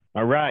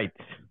All right.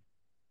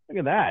 Look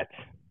at that.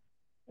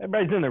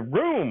 Everybody's in the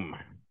room,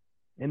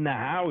 in the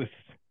house,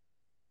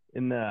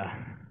 in the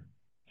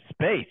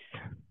space.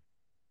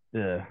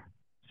 The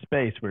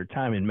space where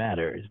time and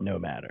matter is no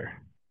matter.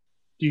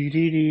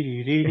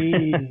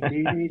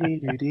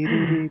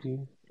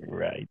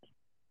 Right.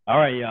 All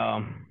right,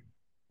 y'all.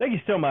 Thank you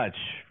so much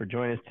for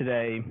joining us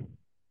today.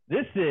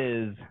 This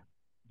is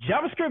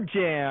JavaScript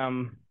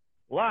Jam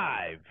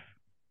live.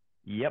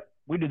 Yep.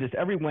 We do this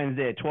every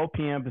Wednesday at 12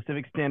 p.m.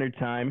 Pacific Standard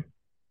Time.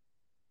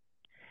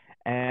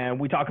 And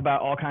we talk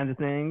about all kinds of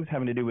things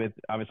having to do with,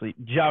 obviously,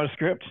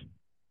 JavaScript,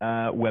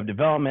 web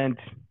development,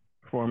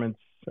 performance,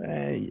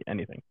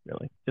 anything,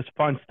 really. Just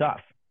fun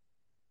stuff.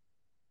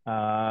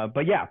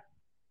 But yeah,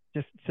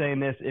 just saying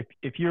this,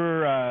 if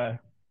you're a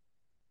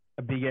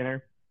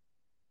beginner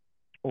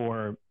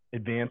or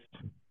advanced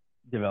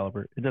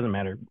developer, it doesn't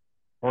matter,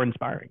 or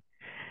inspiring,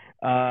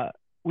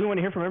 we want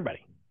to hear from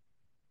everybody.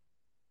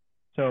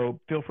 So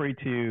feel free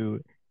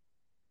to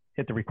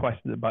hit the request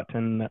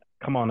button,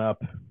 come on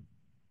up,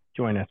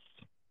 join us,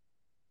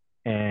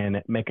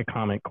 and make a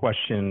comment,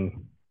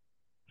 question,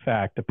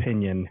 fact,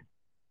 opinion.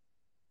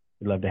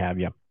 We'd love to have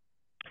you.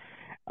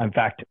 In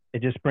fact,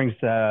 it just brings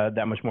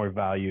that much more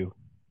value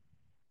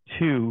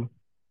to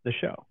the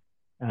show.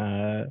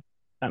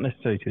 Not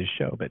necessarily to the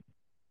show, but,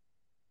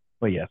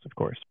 well, yes, of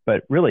course,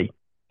 but really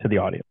to the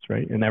audience,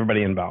 right? And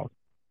everybody involved.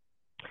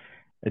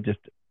 It just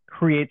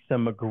creates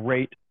some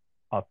great,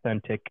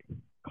 authentic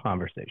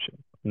conversation.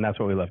 And that's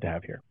what we love to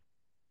have here.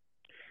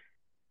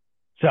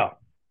 So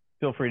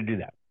feel free to do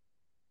that.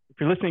 If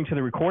you're listening to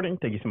the recording,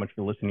 thank you so much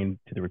for listening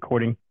to the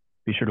recording.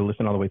 Be sure to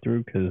listen all the way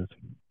through because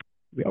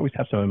we always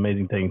have some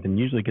amazing things and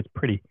usually gets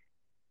pretty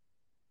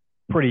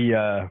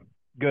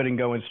good and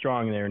going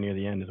strong there near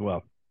the end as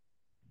well.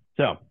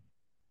 So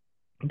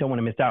don't want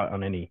to miss out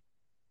on any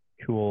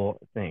cool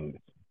things.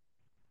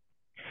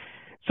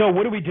 So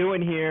what are we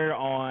doing here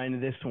on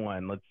this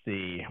one? Let's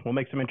see. We'll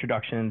make some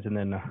introductions and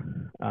then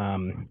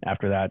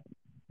after that,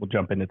 we'll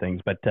jump into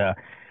things. But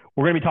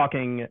we're going to be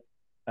talking,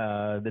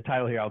 the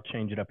title here, I'll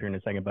change it up here in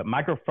a second, but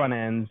micro front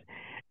ends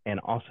and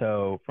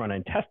also front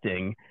end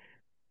testing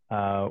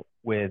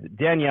with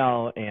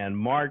Danielle and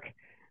Mark.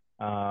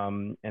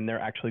 And they're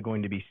actually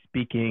going to be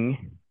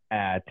speaking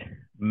at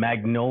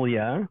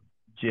MagnoliaJS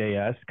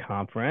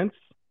conference.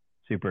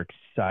 Super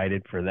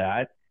excited for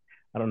that.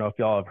 I don't know if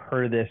y'all have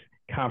heard of this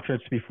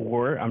conference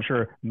before. I'm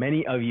sure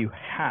many of you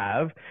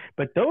have,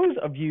 but those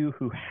of you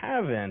who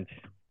haven't,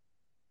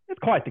 it's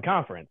quite the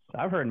conference.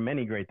 I've heard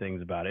many great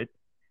things about it.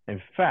 In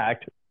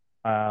fact,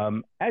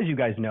 as you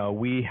guys know,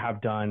 we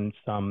have done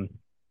some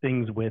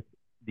things with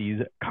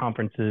these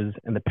conferences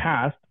in the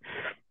past,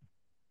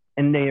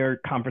 and they are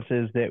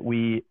conferences that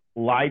we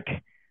like,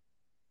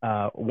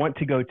 want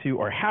to go to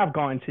or have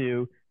gone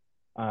to,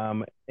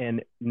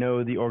 and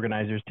know the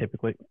organizers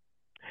typically.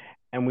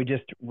 And we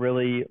just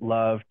really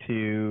love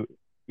to,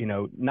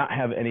 not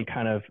have any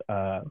kind of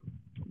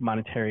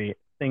monetary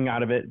thing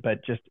out of it,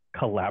 but just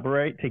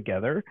collaborate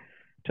together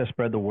to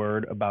spread the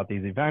word about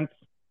these events,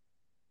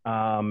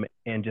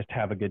 and just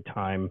have a good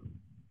time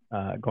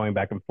going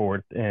back and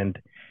forth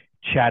and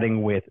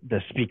chatting with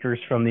the speakers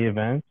from the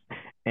events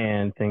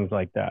and things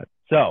like that.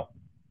 So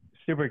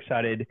super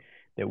excited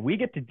that we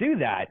get to do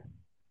that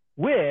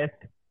with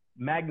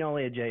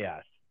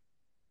MagnoliaJS.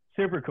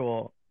 Super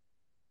cool.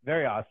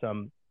 Very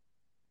awesome.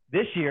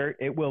 This year,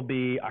 it will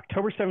be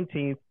October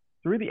 17th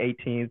through the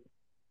 18th,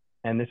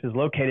 and this is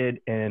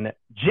located in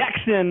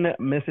Jackson,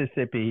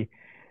 Mississippi.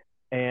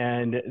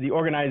 And the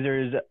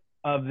organizers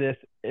of this,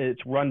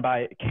 it's run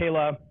by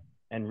Kayla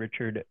and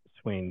Richard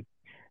Sween,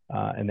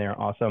 and they're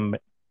awesome.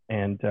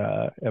 And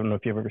I don't know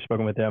if you've ever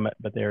spoken with them,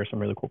 but they are some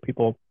really cool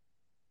people,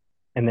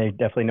 and they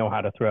definitely know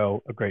how to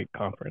throw a great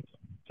conference.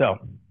 So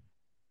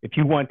if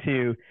you want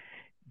to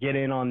get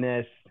in on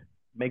this,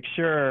 make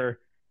sure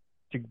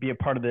to be a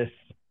part of this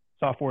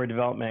software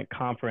development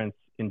conference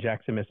in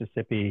Jackson,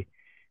 Mississippi,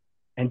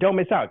 and don't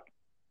miss out.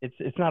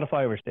 It's not a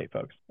flyover state,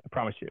 folks. I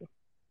promise you.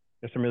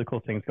 There's some really cool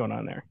things going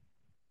on there.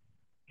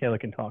 Kayla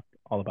can talk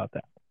all about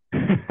that.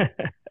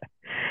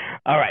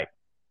 All right.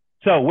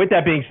 So with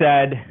that being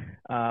said,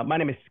 my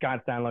name is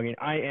Scott Steinlogan.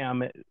 I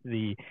am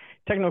the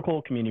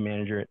technical community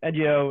manager at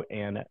Edgio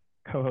and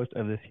co-host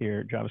of this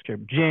here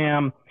JavaScript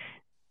Jam.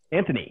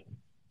 Anthony.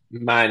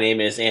 My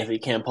name is Anthony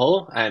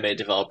Campolo. I'm a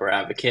developer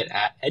advocate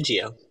at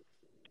Edgio.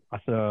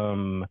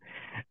 Awesome.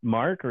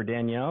 Mark or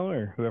Danielle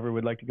or whoever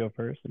would like to go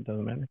first. It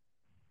doesn't matter.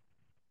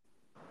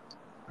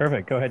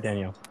 Perfect. Go ahead,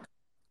 Danielle.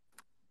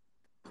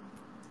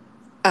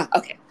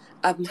 Okay.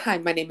 Hi,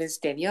 my name is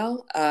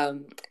Danielle,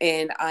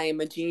 and I am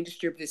a Gene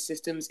Distributed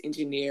Systems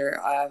Engineer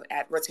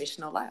at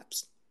Rotational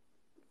Labs.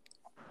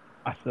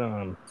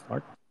 Awesome.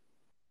 Mark?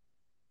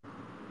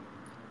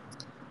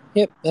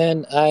 Yep,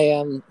 and I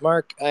am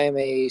Mark. I am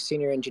a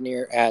senior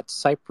engineer at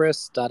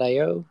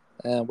Cypress.io,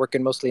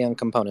 working mostly on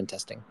component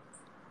testing.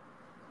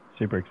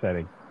 Super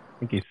exciting.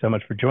 Thank you so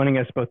much for joining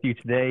us, both of you,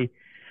 today.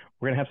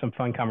 We're going to have some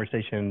fun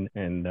conversation,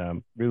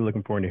 and really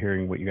looking forward to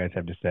hearing what you guys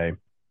have to say.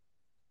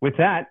 With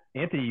that,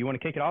 Anthony, you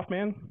want to kick it off,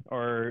 man?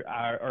 Or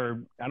I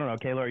don't know,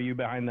 Kayla, are you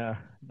behind the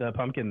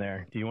pumpkin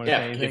there? Do you want to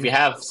say anything? If you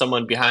have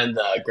someone behind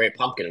the great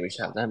pumpkin, we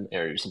should have them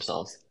introduce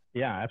themselves.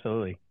 Yeah,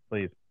 absolutely.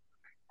 Please.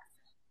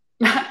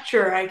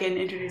 Sure, I can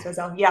introduce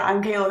myself. Yeah,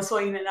 I'm Kayla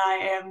Sween, and I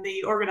am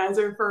the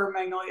organizer for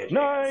MagnoliaJS.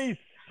 Nice.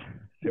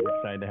 Super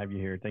excited to have you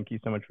here. Thank you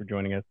so much for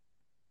joining us.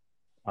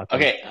 Awesome.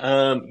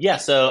 Okay.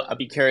 So I'd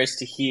be curious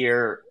to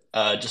hear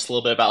just a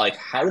little bit about like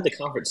how did the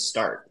conference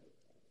start?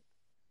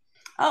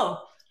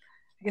 Oh,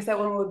 I guess that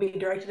one would be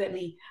directed at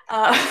me.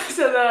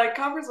 So the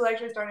conference was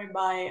actually started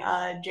by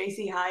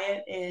JC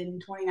Hyatt in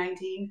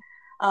 2019.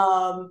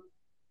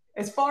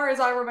 As far as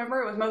I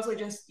remember, it was mostly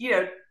just,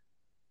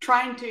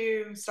 trying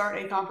to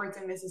start a conference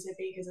in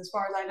Mississippi, because as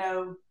far as I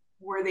know,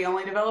 we're the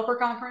only developer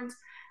conference.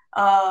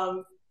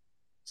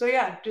 So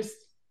yeah, just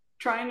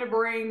trying to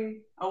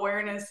bring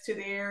awareness to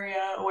the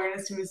area,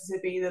 awareness to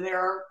Mississippi, that there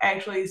are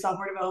actually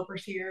software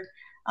developers here,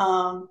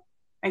 and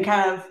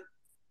kind of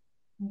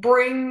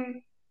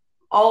bring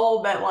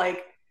all that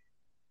like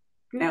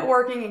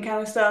networking and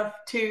kind of stuff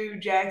to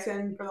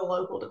Jackson for the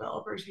local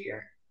developers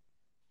here.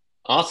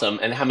 Awesome.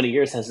 And how many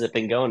years has it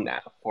been going now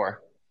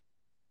for?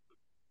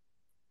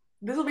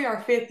 This will be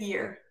our 5th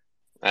year.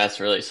 That's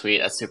really sweet.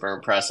 That's super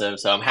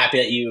impressive. So I'm happy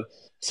that you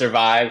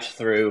survived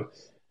through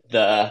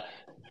the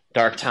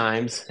dark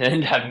times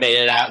and have made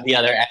it out the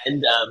other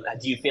end.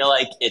 Do you feel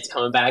like it's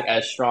coming back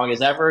as strong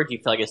as ever? Do you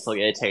feel like it's still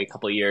going to take a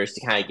couple of years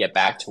to kind of get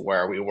back to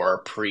where we were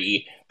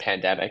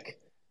pre-pandemic?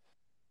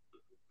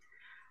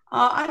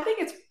 I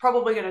think it's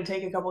probably going to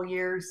take a couple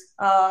years.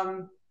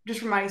 Just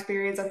from my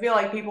experience, I feel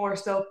like people are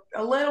still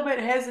a little bit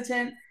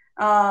hesitant.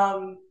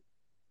 But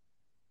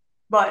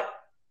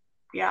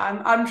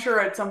yeah, I'm sure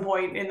at some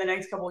point in the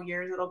next couple of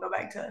years it'll go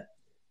back to.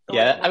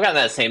 Yeah, I've gotten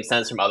that same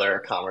sense from other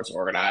conference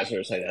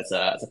organizers. Like that's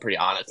a pretty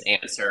honest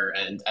answer,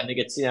 and I think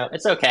it's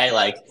it's okay.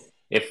 Like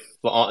as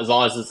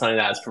long as it's something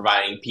that's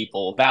providing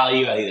people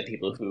value, I think the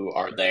people who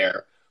are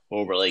there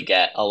will really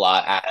get a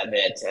lot out of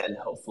it, and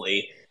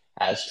hopefully,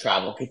 as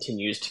travel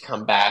continues to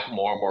come back,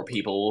 more and more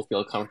people will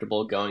feel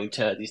comfortable going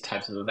to these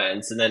types of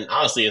events. And then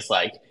honestly, it's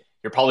like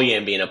you're probably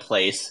going to be in a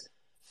place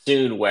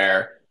soon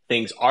where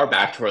things are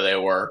back to where they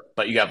were,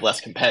 but you have less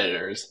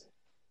competitors.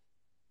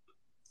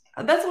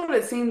 That's what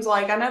it seems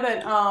like. I know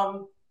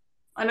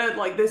that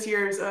like this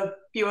year's a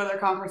few other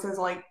conferences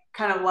like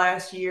kind of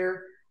last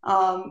year.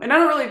 And I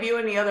don't really view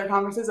any other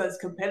conferences as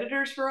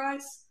competitors for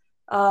us.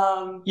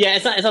 Yeah,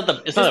 it's not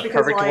a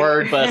perfect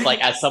word, but it's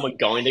like as someone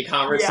going to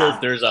conferences,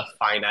 there's a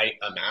finite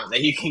amount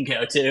that you can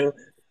go to.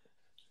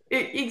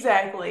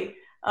 Exactly.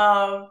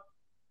 And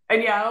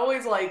yeah, I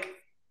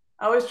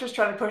always just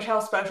try to push how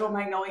special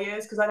Magnolia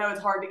is, because I know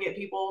it's hard to get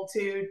people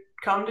to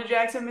come to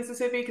Jackson,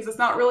 Mississippi, because it's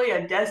not really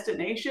a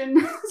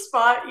destination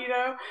spot,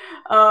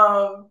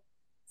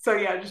 So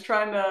yeah, just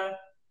trying to,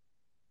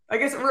 I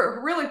guess,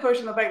 we're really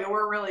pushing the fact that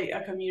we're really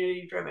a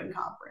community-driven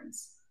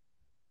conference.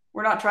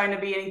 We're not trying to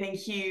be anything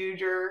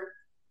huge or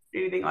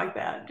anything like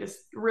that. Just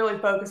really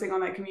focusing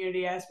on that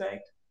community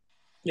aspect.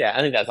 Yeah,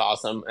 I think that's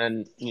awesome.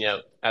 And, as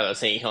I was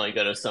saying, you can only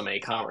go to so many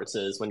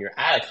conferences. When you're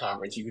at a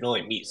conference, you can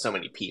only meet so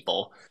many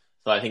people.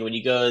 So I think when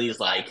you go to these,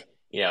 like,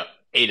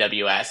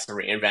 AWS to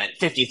reInvent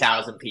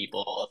 50,000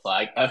 people, it's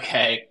like,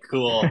 okay,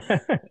 cool.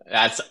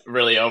 That's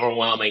really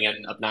overwhelming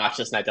and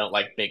obnoxious, and I don't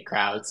like big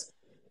crowds.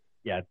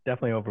 Yeah, it's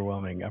definitely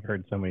overwhelming. I've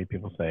heard so many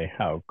people say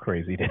how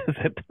crazy it is.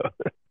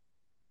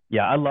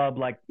 Yeah, I love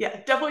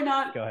definitely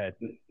not. Go ahead.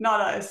 Not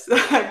us.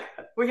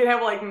 We could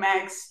have like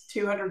max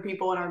 200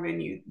 people in our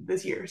venue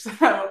this year.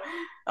 So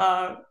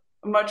a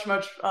much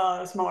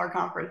smaller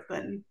conference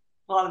than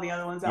a lot of the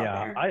other ones out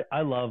there. Yeah,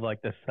 I love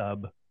like the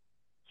sub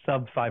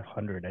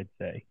 500. I'd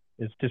say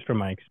it's just from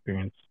my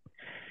experience.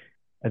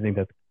 I think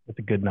that's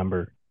a good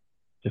number.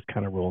 Just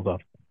kind of rolls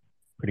off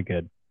pretty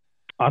good.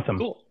 Awesome.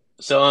 Cool.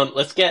 So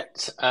let's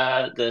get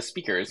the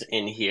speakers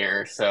in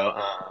here. So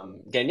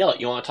Danielle,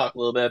 you want to talk a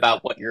little bit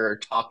about what your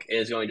talk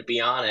is going to be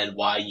on and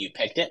why you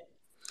picked it?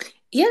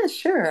 Yeah,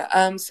 sure.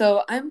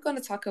 So I'm going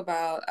to talk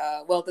about,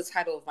 the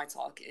title of my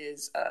talk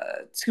is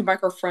to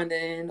micro front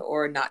end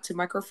or not to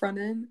micro front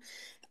end.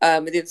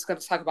 And then it's going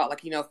to talk about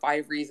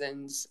 5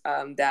 reasons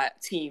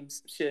that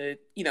teams should,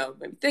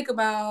 maybe think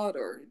about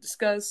or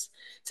discuss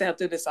to help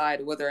them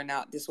decide whether or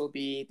not this will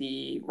be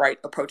the right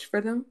approach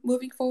for them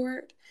moving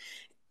forward.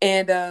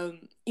 And,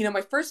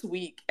 my first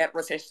week at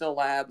Rotational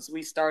Labs,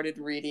 we started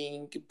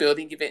reading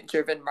Building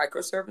Event-Driven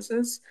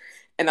Microservices.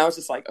 And I was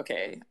just like,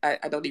 okay,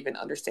 I don't even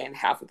understand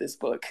half of this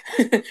book.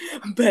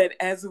 But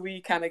as we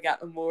kind of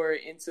got more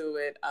into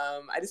it,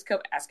 I just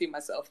kept asking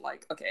myself,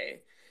 okay,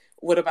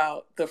 what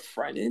about the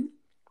front end?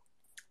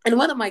 And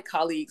one of my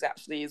colleagues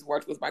actually has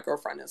worked with micro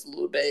front ends a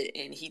little bit,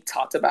 and he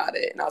talked about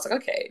it. And I was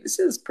like, okay, this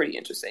is pretty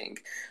interesting.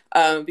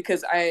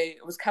 Because I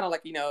was kind of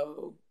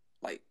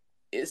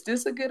is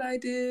this a good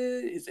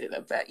idea? Is it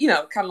a bad,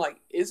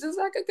 is this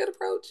a good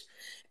approach?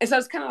 And so I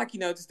was kind of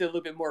just did a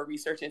little bit more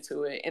research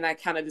into it. And I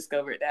kind of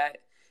discovered that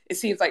it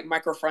seems like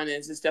micro front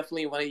ends is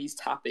definitely one of these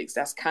topics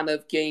that's kind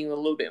of getting a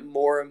little bit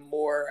more and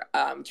more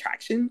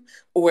traction,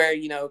 where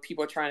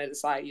people are trying to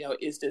decide,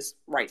 is this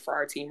right for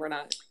our team or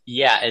not?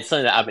 Yeah, it's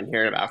something that I've been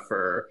hearing about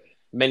for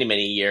many,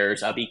 many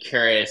years. I'll be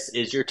curious,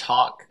 is your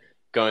talk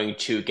going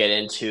to get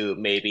into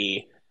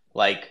maybe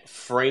like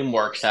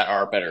frameworks that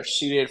are better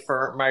suited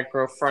for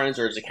micro front ends,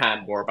 or is it kind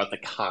of more about the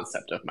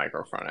concept of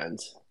micro front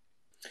ends?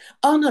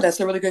 Oh, no, that's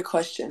a really good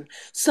question.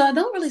 So I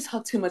don't really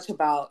talk too much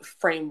about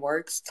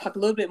frameworks. Talk a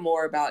little bit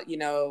more about, which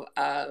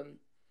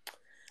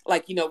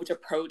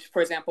approach.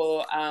 For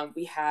example,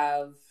 we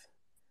have,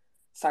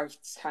 sorry,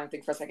 just trying to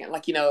think for a second,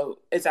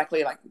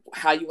 exactly like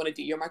how you want to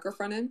do your micro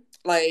front end.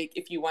 Like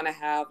if you want to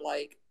have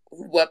like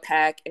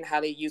Webpack and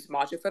how they use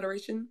module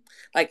federation,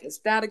 like is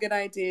that a good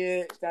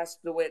idea? If that's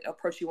the way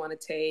approach you want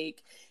to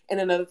take.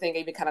 And another thing I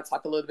even kind of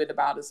talk a little bit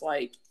about is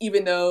like,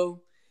 even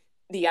though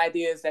the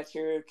idea is that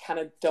you kind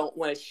of don't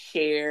want to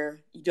share,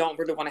 you don't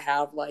really want to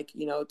have like,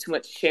 too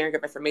much sharing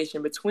of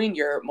information between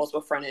your multiple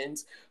front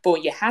ends. But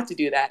when you have to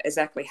do that,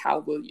 exactly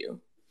how will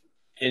you?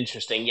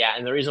 Interesting. Yeah.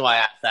 And the reason why I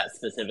asked that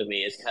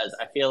specifically is because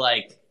I feel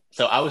like,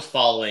 so I was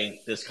following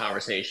this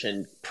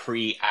conversation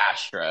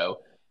pre-Astro,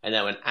 and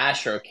then when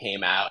Astro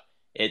came out,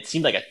 it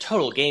seemed like a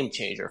total game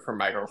changer for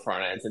micro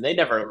front ends, and they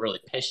never really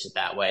pitched it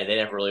that way. They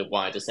never really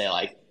wanted to say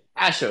like,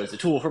 Astro is a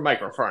tool for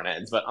micro front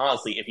ends. But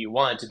honestly, if you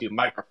wanted to do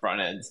micro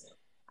front ends,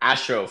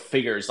 Astro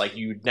figures like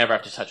you'd never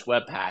have to touch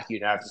Webpack,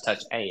 you'd never have to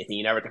touch anything,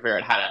 you never have to figure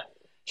out how to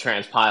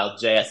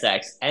transpile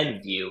JSX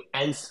and Vue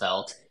and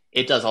Svelte.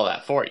 It does all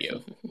that for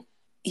you.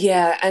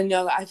 Yeah, I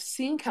know. I've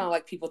seen kind of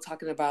like people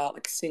talking about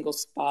like single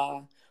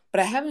spa, but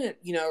I haven't,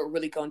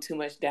 really gone too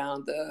much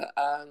down the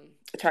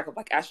track of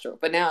like Astro.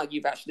 But now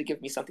you've actually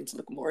given me something to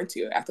look more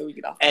into after we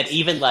get off. And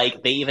even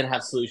like they even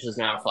have solutions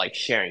now for like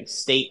sharing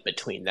state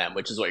between them,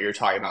 which is what you're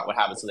talking about. What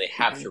happens when they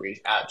have to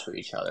reach out to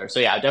each other? So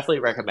yeah, I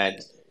definitely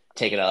recommend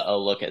taking a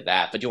look at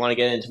that. But do you want to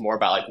get into more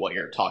about like what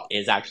your talk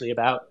is actually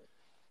about?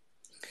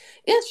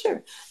 Yeah,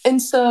 sure.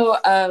 And so,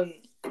 as I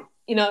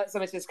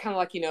mentioned, it's kind of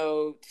like,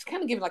 just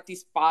kind of giving like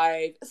these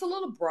 5, it's a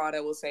little broad, I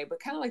will say, but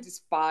kind of like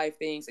these 5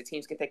 things that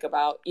teams can think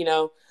about,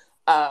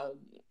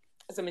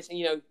 as I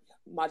mentioned,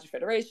 module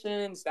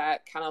federations,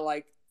 that kind of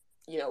like,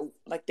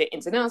 like the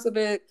ins and outs of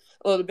it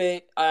a little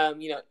bit.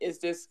 Is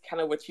this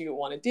kind of what you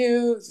want to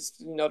do? Is this,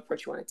 the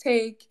approach you want to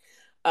take?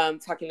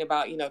 Talking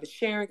about, the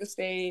sharing of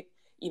state,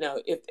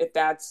 if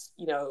that's,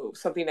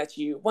 something that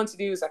you want to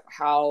do, is like,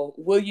 how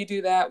will you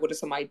do that? What are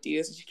some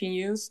ideas that you can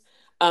use?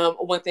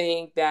 One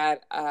thing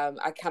that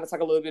I kind of talk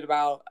a little bit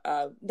about,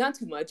 not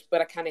too much,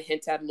 but I kind of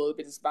hint at a little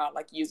bit, is about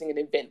like using an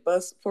event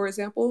bus, for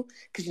example,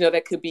 because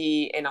that could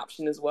be an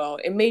option as well.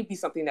 It may be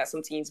something that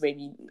some teams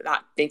maybe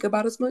not think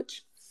about as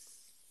much.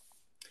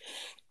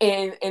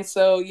 And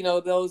so,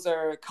 those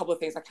are a couple of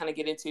things I kind of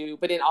get into,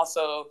 but then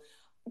also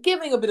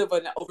giving a bit of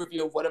an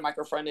overview of what a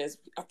micro front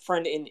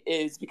end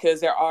is,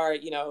 because there are,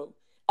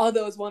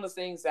 although it's one of those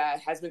things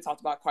that has been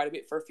talked about quite a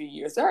bit for a few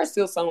years, there are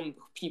still some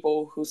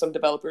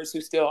developers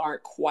who still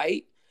aren't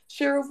quite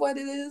sure of what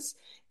it is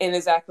and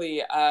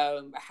exactly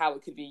how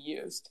it could be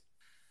used.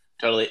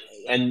 Totally.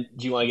 And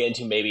do you want to get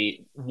into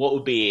maybe what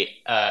would be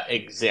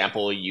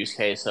example use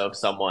case of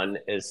someone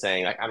is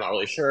saying like, I'm not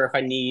really sure if I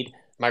need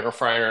micro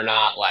front end or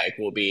not, like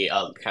will be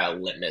a kind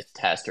of litmus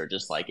test or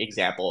just like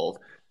example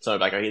of someone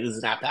like, okay, this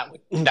is an app that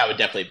would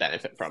definitely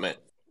benefit from it.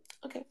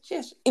 Okay,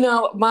 yes.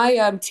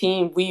 My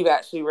team, we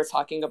were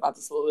talking about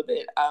this a little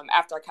bit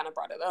after I kind of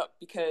brought it up,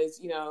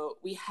 because,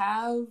 we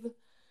have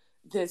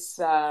this,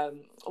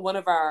 one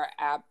of our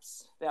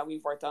apps that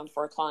we've worked on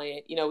for a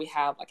client, we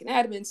have like an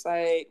admin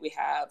site, we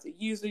have the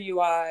user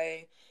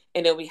UI,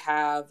 and then we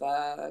have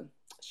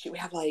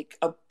like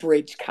a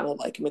bridge kind of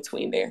like in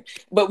between there.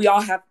 But we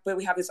have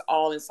this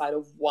all inside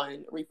of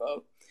one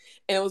repo.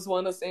 And it was one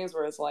of those things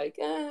where it's like,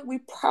 we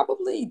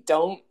probably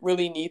don't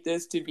really need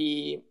this to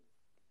be,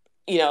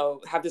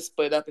 have this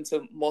split up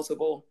into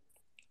multiple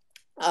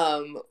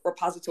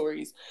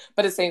repositories.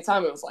 But at the same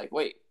time, it was like,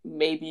 wait,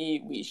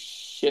 maybe we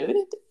should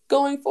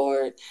going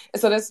forward. And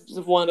so that's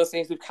one of those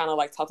things we've kind of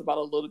like talked about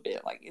a little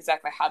bit, like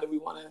exactly how do we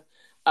want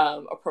to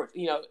approach,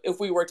 if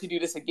we were to do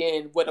this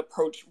again, what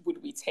approach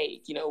would we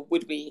take?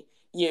 Would we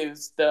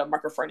use the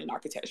micro front end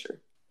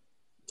architecture?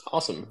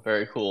 Awesome.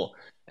 Very cool.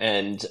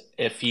 And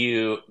if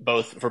you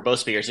for both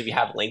speakers, if you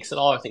have links at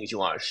all or things you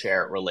want to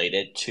share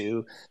related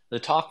to the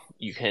talk,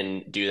 you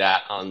can do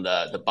that on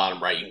the bottom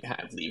right. You can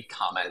kind of leave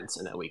comments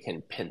and then we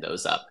can pin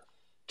those up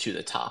to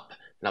the top.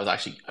 And I was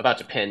actually about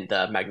to pin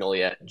the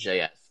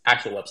MagnoliaJS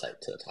actual website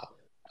to the top.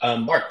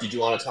 Mark, did you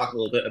want to talk a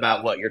little bit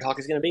about what your talk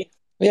is going to be?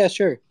 Yeah,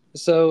 sure.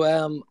 So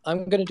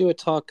I'm going to do a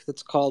talk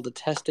that's called The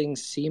Testing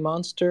Sea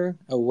Monster,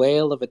 a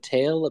Whale of a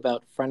Tale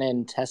about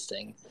front-end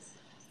testing.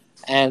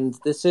 And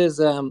this is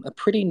a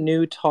pretty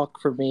new talk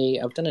for me.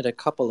 I've done it a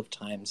couple of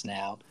times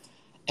now.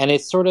 And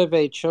it's sort of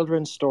a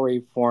children's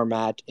story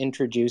format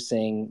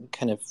introducing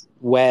kind of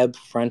web,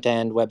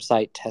 front-end,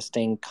 website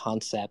testing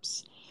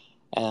concepts.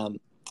 And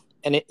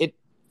it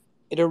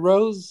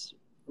arose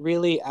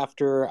really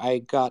after I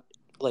got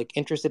like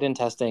interested in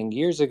testing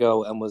years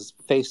ago and was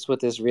faced with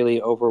this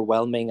really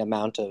overwhelming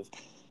amount of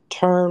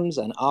terms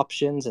and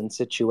options and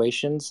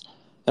situations.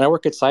 And I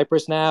work at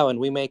Cypress now, and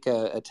we make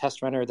a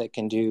test runner that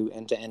can do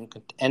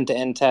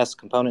end-to-end tests,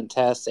 component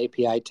tests,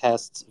 API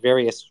tests,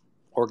 various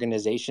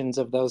organizations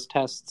of those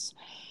tests.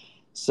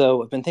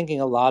 So I've been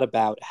thinking a lot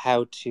about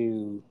how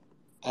to,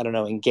 I don't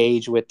know,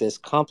 engage with this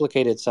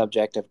complicated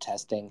subject of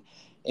testing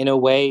in a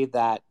way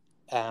that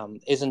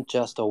isn't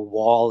just a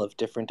wall of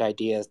different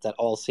ideas that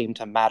all seem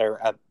to matter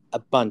a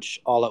bunch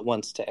all at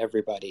once to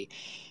everybody.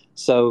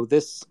 So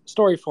this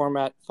story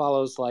format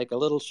follows like a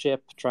little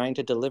ship trying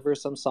to deliver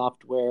some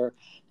software,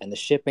 and the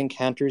ship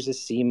encounters a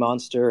sea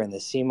monster, and the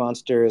sea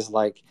monster is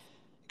like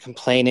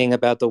complaining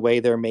about the way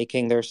they're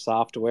making their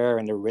software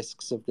and the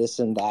risks of this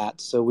and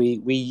that. So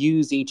we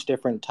use each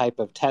different type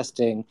of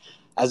testing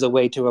as a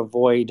way to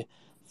avoid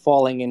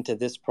falling into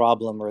this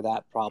problem or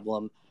that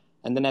problem.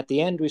 And then at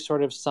the end, we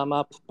sort of sum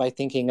up by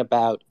thinking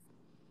about,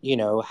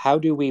 how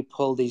do we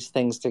pull these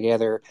things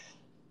together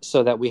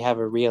so that we have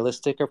a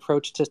realistic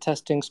approach to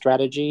testing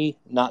strategy,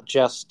 not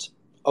just,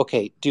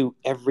 okay, do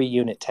every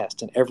unit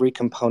test and every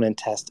component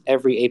test,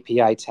 every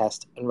API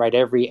test, and write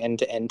every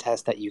end-to-end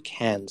test that you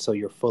can so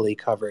you're fully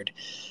covered.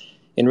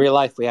 In real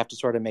life, we have to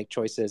sort of make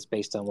choices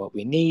based on what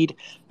we need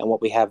and what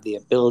we have the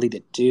ability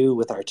to do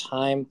with our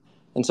time.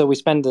 And so we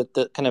spend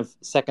the kind of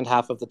second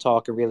half of the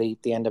talk, or really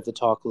the end of the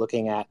talk,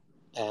 looking at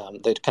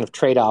the kind of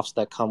trade-offs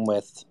that come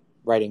with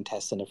writing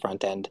tests in the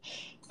front end.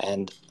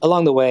 And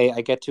along the way,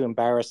 I get to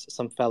embarrass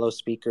some fellow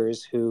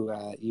speakers who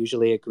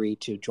usually agree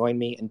to join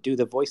me and do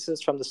the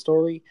voices from the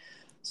story.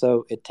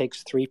 So it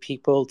takes 3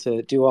 people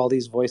to do all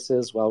these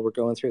voices while we're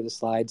going through the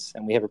slides,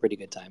 and we have a pretty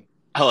good time.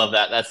 I love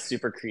that. That's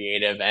super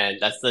creative, and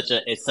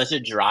it's such a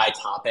dry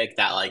topic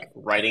that like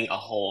writing a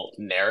whole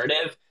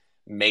narrative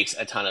makes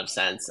a ton of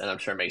sense, and I'm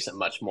sure makes it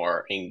much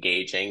more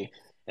engaging.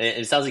 And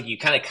it sounds like you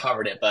kind of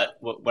covered it, but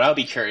what I would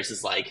be curious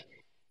is like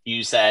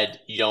you said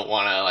you don't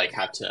want to like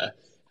have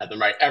them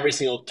write every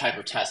single type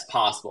of test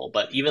possible,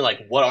 but even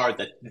like what are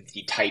the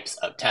types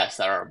of tests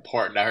that are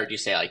important? I heard you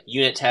say like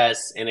unit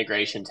tests,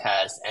 integration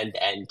tests,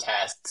 end-to-end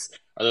tests.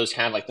 Are those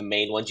kind of like the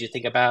main ones you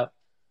think about?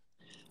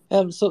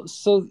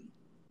 So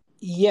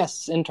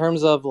yes, in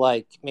terms of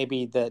like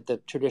maybe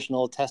the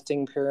traditional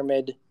testing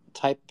pyramid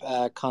type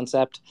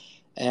concept,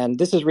 and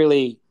this is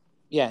really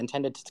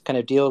intended to kind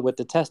of deal with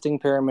the testing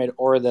pyramid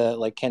or the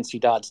like Kent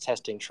Dodd's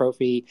testing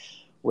trophy,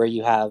 where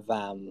you have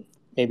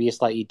maybe a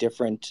slightly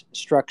different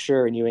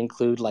structure and you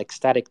include like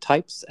static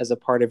types as a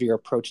part of your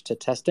approach to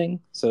testing.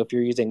 So if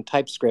you're using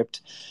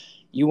TypeScript,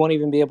 you won't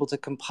even be able to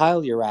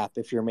compile your app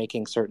if you're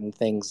making certain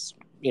things,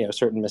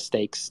 certain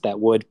mistakes that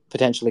would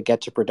potentially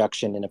get to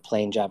production in a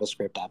plain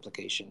JavaScript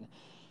application.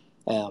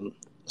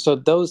 So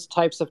those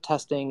types of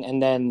testing,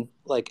 and then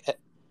like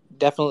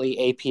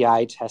definitely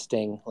API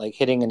testing, like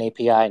hitting an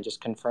API and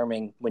just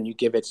confirming when you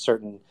give it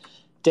certain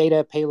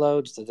data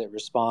payloads, does it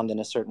respond in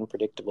a certain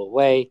predictable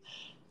way?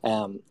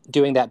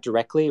 Doing that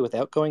directly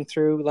without going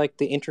through like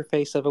the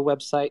interface of a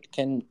website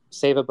can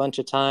save a bunch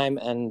of time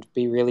and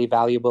be really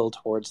valuable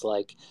towards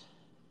like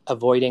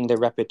avoiding the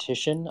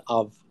repetition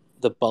of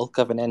the bulk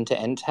of an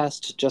end-to-end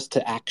test, just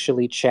to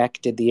actually check,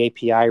 did the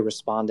API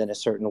respond in a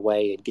certain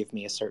way and give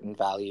me a certain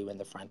value in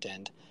the front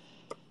end?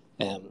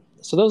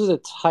 So those are the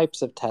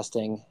types of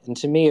testing. And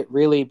to me, it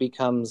really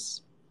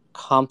becomes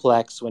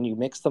complex when you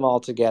mix them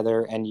all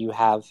together and you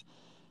have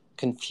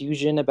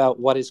confusion about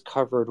what is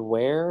covered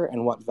where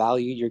and what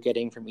value you're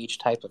getting from each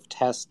type of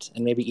test.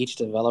 And maybe each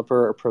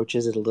developer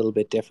approaches it a little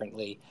bit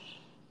differently.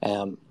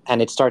 And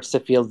it starts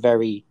to feel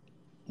very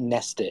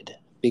nested,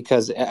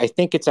 because I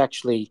think it's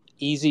actually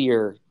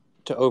easier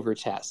to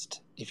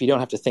overtest if you don't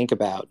have to think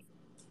about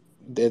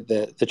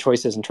the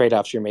choices and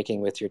trade-offs you're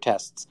making with your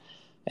tests.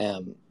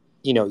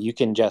 You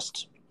can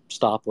just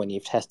stop when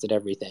you've tested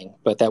everything,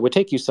 but that would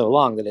take you so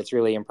long that it's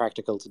really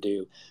impractical to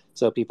do.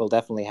 So people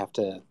definitely have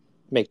to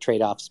make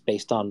trade-offs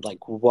based on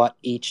like what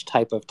each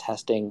type of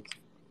testing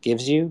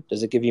gives you.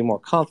 Does it give you more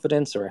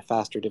confidence or a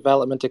faster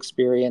development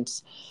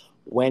experience?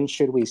 When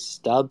should we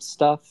stub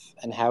stuff,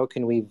 and how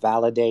can we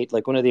validate?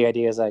 Like one of the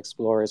ideas I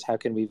explore is how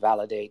can we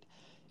validate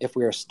if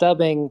we are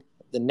stubbing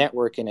the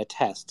network in a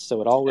test, so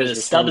it always And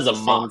a stub is a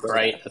mock, data.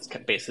 right? That's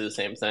basically the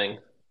same thing.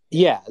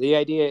 Yeah, the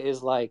idea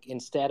is like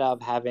instead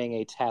of having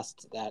a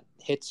test that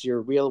hits your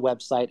real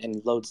website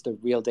and loads the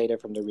real data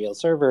from the real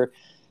server,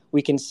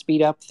 we can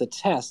speed up the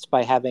test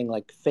by having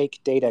like fake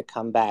data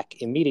come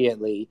back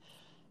immediately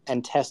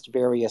and test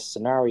various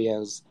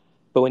scenarios.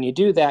 But when you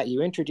do that,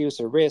 you introduce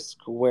a risk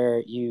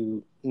where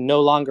you no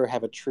longer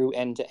have a true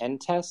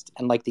end-to-end test,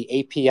 and like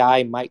the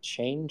API might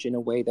change in a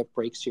way that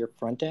breaks your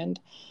front end.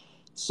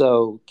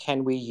 So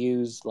can we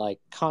use like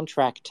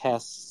contract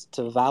tests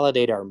to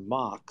validate our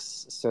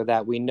mocks so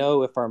that we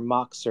know if our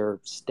mocks are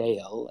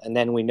stale, and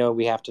then we know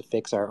we have to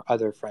fix our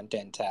other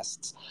front-end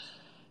tests?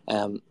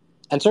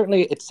 And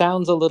certainly it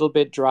sounds a little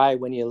bit dry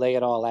when you lay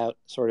it all out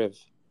sort of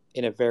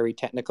in a very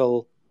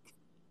technical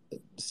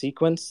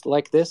sequence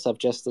like this of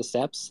just the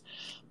steps.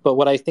 But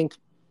what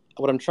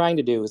I'm trying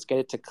to do is get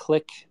it to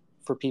click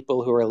for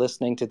people who are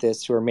listening to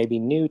this who are maybe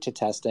new to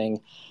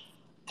testing.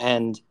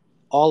 And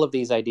all of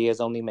these ideas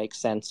only make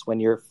sense when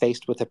you're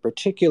faced with a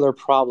particular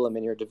problem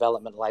in your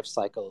development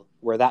lifecycle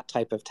where that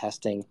type of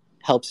testing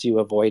helps you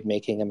avoid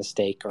making a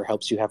mistake or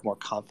helps you have more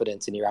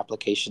confidence in your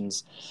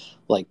application's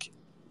like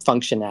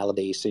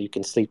functionality, so you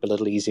can sleep a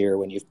little easier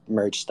when you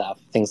merge stuff,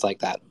 things like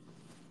that.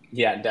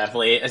 Yeah,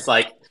 definitely. It's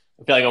like,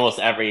 I feel like almost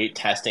every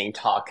testing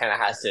talk kind of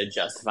has to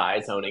justify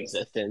its own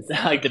existence.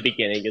 Like the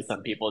beginning, because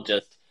some people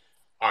just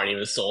aren't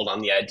even sold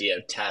on the idea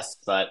of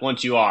tests. But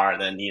once you are,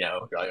 then,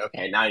 you're like,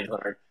 okay, now you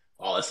learn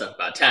all this stuff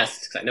about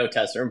tests, because I know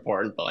tests are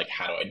important, but like,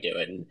 how do I do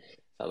it? And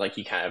so like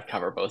you kind of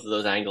cover both of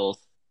those angles.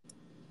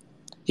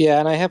 Yeah,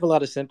 and I have a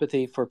lot of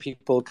sympathy for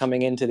people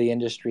coming into the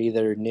industry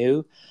that are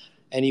new,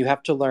 and you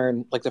have to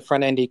learn, like the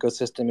front end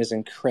ecosystem is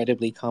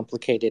incredibly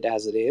complicated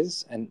as it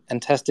is,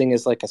 and testing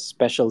is like a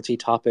specialty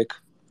topic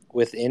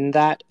within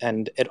that,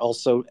 and it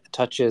also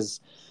touches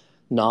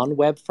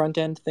non-web front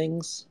end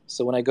things.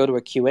 So when I go to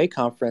a QA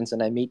conference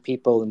and I meet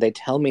people and they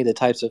tell me the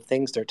types of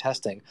things they're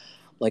testing,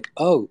 like,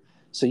 oh,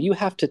 so you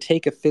have to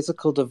take a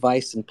physical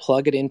device and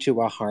plug it into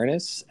a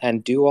harness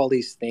and do all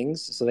these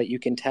things so that you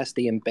can test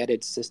the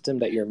embedded system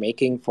that you're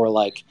making for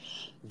like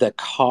the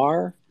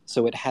car.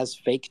 So it has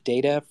fake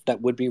data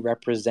that would be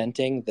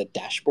representing the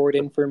dashboard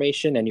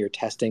information, and you're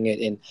testing it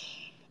in.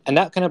 And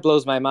that kind of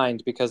blows my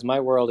mind, because my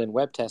world in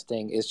web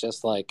testing is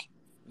just like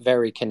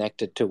very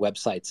connected to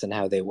websites and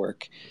how they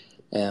work.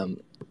 And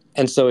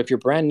so if you're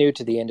brand new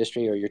to the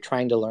industry or you're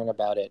trying to learn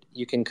about it,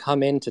 you can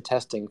come into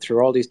testing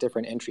through all these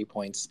different entry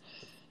points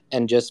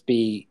and just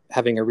be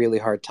having a really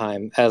hard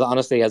time, as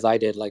honestly as I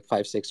did like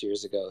 5-6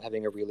 years ago,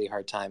 having a really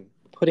hard time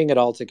putting it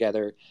all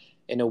together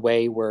in a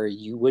way where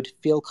you would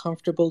feel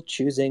comfortable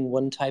choosing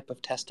one type of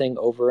testing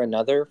over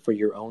another for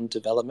your own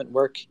development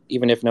work,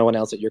 even if no one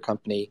else at your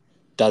company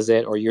does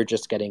it or you're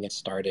just getting it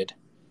started.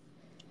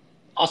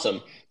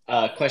 Awesome.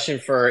 Question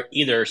for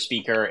either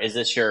speaker. Is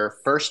this your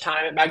first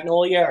time at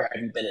Magnolia, or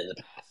have you been in the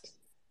past?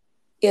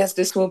 Yes,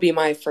 this will be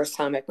my first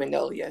time at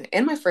Magnolia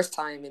and my first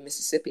time in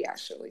Mississippi,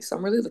 actually. So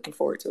I'm really looking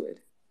forward to it.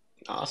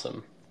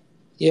 Awesome.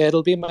 Yeah,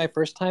 it'll be my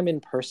first time in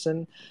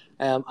person.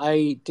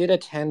 I did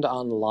attend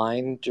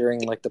online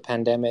during like the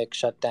pandemic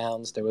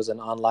shutdowns. There was an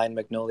online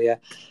Magnolia,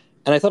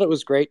 and I thought it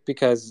was great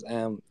because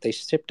they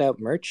shipped out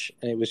merch,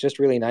 and it was just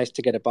really nice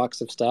to get a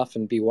box of stuff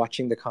and be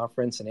watching the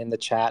conference and in the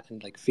chat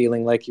and like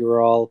feeling like you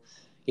were all,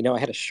 I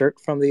had a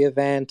shirt from the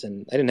event,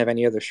 and I didn't have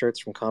any other shirts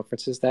from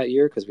conferences that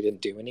year because we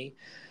didn't do any.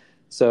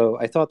 So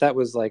I thought that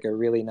was like a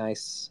really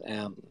nice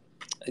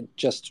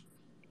just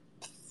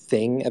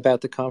thing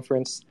about the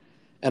conference.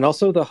 And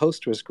also the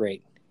host was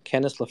great.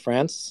 Kenneth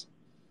LaFrance,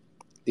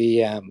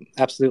 the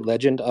absolute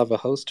legend of a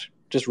host,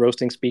 just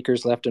roasting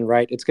speakers left and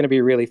right. It's going to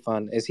be really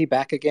fun. Is he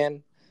back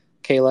again?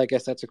 Kayla, I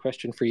guess that's a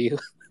question for you.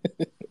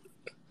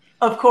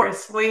 Of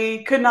course.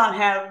 We could not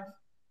have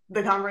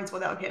the conference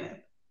without Kenneth.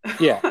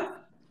 Yeah.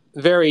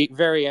 Very,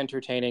 very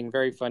entertaining,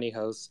 very funny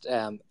host.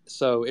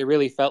 So it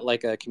really felt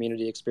like a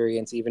community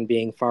experience, even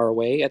being far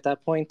away at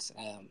that point,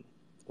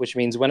 which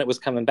means when it was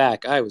coming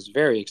back, I was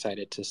very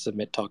excited to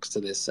submit talks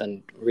to this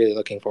and really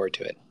looking forward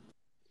to it.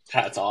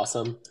 That's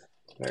awesome.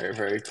 Very,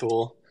 very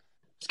cool.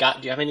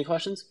 Scott, do you have any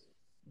questions?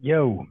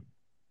 Yo.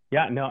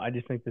 Yeah, no, I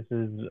just think this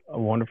is a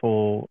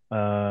wonderful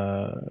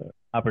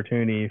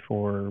opportunity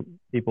for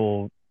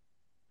people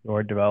who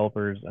are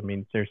developers. I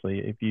mean, seriously,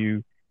 if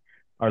you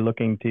are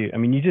looking to, I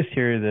mean, you just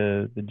hear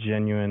the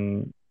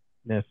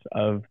genuineness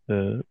of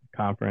the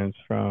conference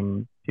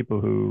from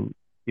people who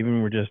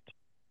even were just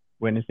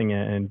witnessing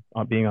it and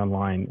being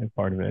online as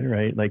part of it,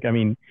 right? Like, I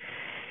mean,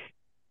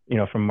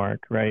 from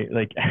Mark, right?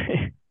 Like,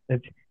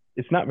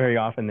 it's not very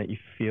often that you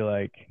feel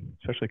like,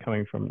 especially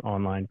coming from an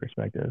online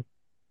perspective,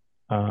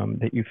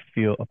 that you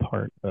feel a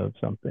part of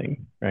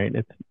something, right?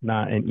 It's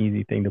not an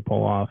easy thing to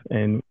pull off.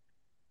 And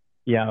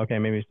yeah, okay,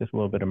 maybe it's just a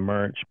little bit of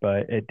merch,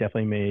 but it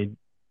definitely made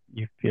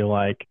you feel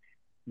like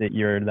that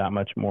you're that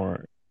much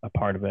more a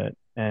part of it.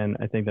 And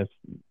I think that's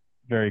a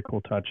very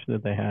cool touch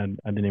that they had.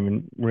 I didn't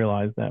even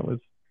realize that was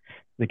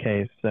the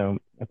case. So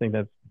I think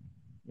that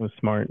was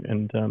smart.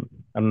 And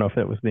I don't know if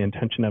that was the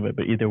intention of it,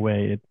 but either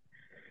way, it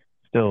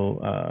still,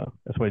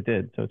 that's what it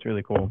did. So it's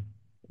really cool.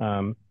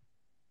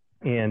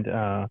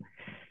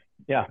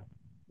 Yeah,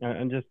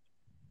 I'm just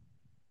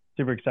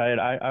super excited.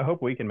 I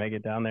hope we can make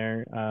it down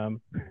there.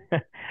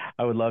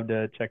 I would love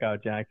to check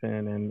out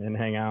Jackson and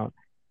hang out,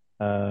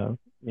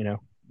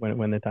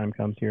 when the time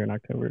comes here in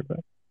October. But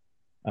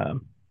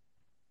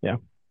yeah.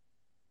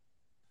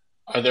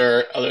 Are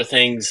there other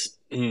things?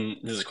 This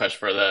is a question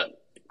for the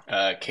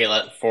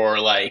Kayla, for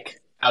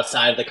like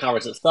outside of the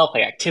conference itself,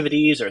 like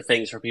activities or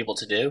things for people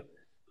to do?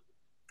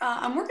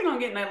 I'm working on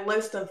getting a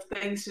list of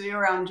things to do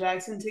around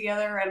Jackson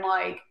together, and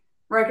like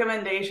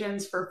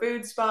recommendations for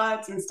food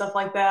spots and stuff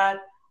like that.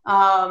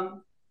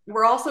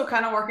 We're also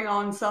kind of working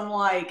on some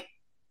like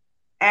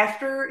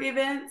after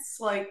events.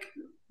 Like,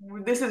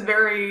 this is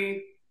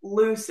very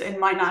loose and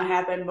might not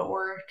happen, but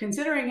we're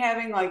considering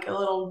having like a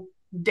little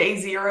day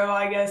zero,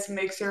 I guess,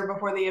 mixer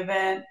before the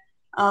event.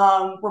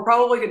 We're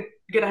probably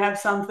going to have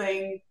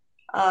something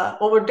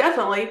well, we're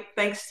definitely,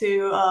 thanks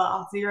to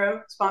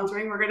Auth0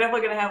 sponsoring, we're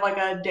definitely going to have like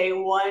a day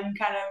one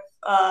kind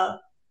of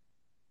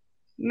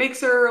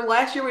mixer.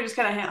 Last year we just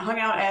kind of hung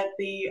out at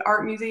the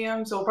art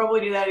museum, so we'll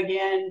probably do that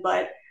again,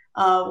 but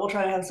we'll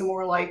try to have some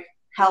more like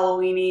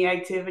Halloween-y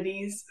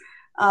activities.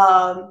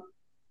 And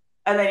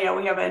then, yeah,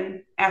 we have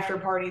an after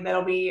party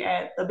that'll be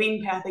at the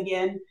Bean Path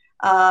again,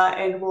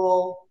 and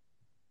we'll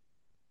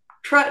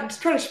try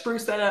to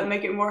spruce that up,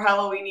 make it more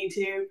Halloween-y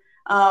too.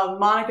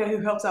 Monica, who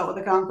helps out with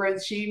the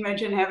conference, she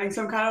mentioned having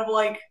some kind of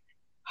like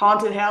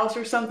haunted house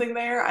or something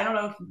there. I don't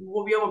know if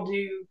we'll be able to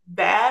do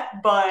that,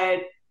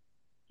 but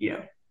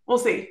we'll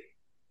see.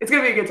 It's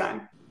gonna be a good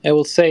time. I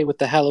will say with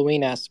the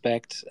Halloween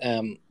aspect,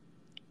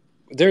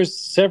 there's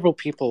several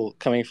people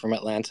coming from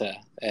Atlanta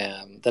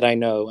that I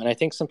know, and I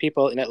think some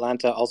people in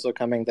Atlanta also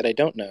coming that I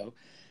don't know.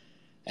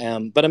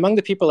 But among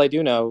the people I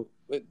do know,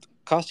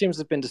 costumes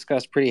have been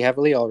discussed pretty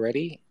heavily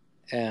already.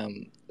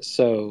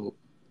 So,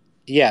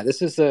 yeah,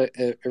 this is a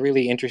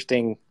really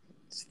interesting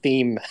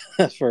theme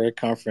for a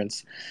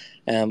conference.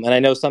 And I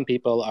know some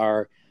people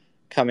are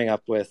coming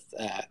up with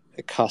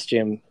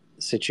costume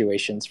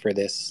situations for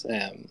this.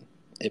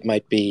 It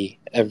might be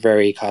a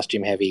very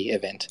costume-heavy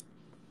event.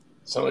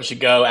 Someone should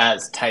go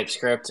as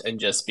TypeScript and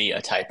just be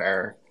a type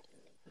error.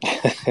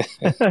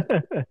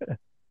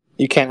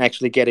 You can't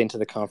actually get into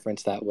the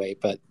conference that way,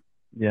 but...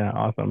 Yeah,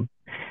 awesome.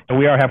 So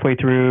we are halfway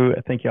through.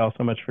 Thank you all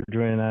so much for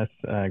joining us.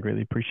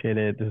 Greatly appreciate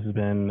it. This has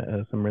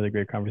been some really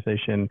great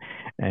conversation,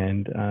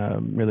 and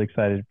really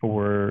excited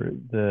for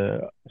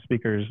the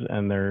speakers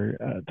and their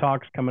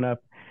talks coming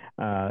up.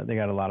 They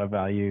got a lot of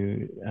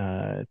value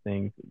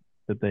things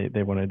that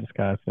they want to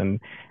discuss, and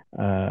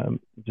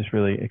just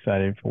really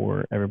excited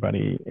for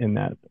everybody in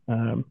that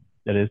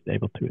that is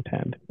able to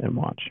attend and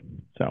watch.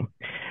 So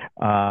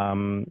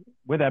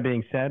with that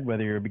being said,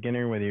 whether you're a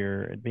beginner, whether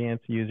you're an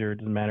advanced user, it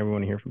doesn't matter. We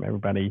want to hear from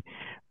everybody.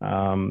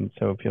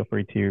 So feel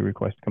free to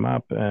request to come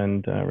up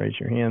and raise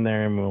your hand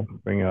there, and we'll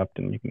bring you up,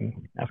 and you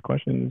can ask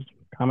questions,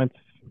 comments,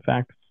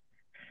 facts,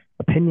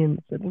 opinions.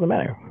 It doesn't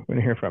matter. We're going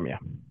to hear from you.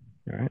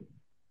 All right.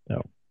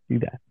 So do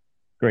that.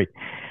 Great.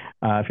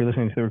 If you're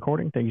listening to the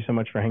recording, thank you so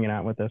much for hanging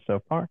out with us so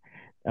far.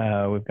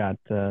 We've got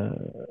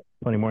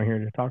plenty more here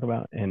to talk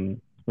about, and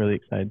really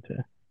excited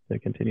to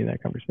continue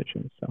that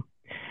conversation. So,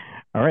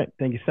 all right.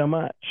 Thank you so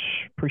much.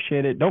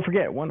 Appreciate it. Don't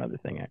forget one other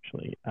thing,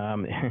 actually.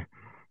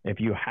 If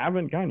you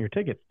haven't gotten your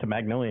tickets to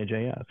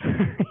MagnoliaJS,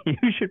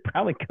 you should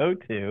probably go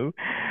to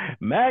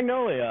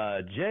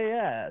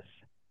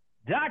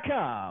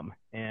MagnoliaJS.com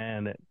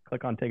and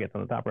click on tickets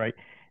on the top right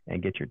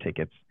and get your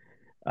tickets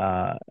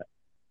now.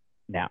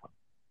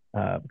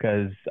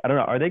 Because I don't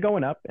know, are they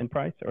going up in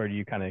price, or do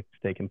you kind of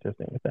stay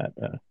consistent with that?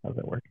 How does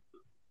that work?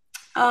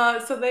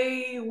 So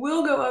they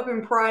will go up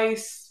in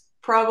price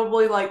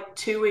probably like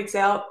 2 weeks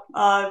out,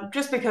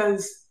 just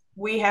because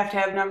we have to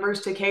have numbers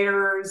to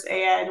caterers,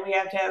 and we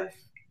have to have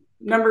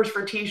numbers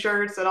for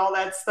t-shirts and all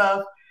that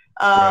stuff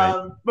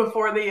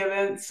before the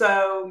event.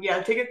 So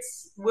yeah,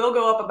 tickets will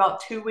go up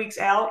about 2 weeks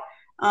out.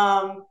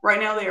 Right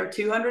now they are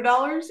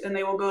 $200, and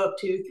they will go up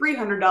to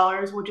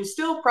 $300, which is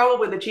still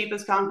probably the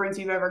cheapest conference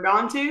you've ever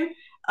gone to.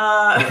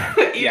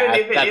 Even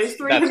if it is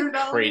 $300.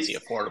 That's crazy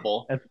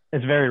affordable.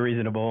 It's very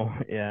reasonable.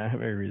 Yeah,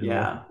 very reasonable.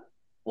 Yeah.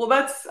 Well,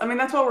 that's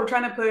why we're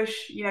trying to push,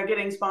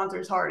 getting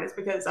sponsors hard, is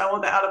because I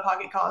want the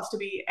out-of-pocket cost to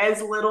be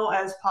as little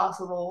as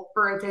possible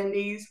for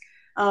attendees.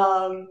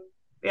 And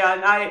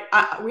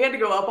we had to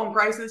go up on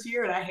price this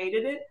year, and I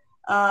hated it.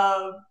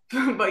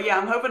 But yeah,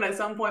 I'm hoping at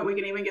some point we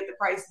can even get the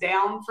price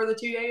down for the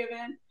 2-day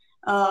event.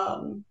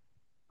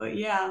 But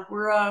yeah,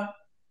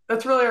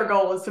 that's really our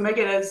goal, is to make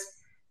it as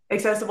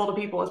accessible to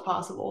people as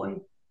possible.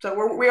 And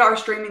so we are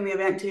streaming the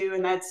event too,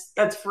 and that's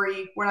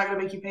free. We're not going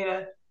to make you pay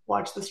to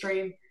watch the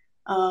stream.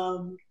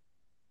 But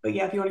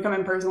yeah, if you want to come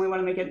in person, we want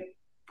to make it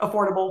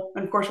affordable,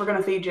 and of course we're going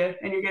to feed you,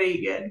 and you're going to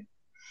eat good.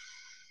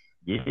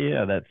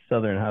 Yeah, that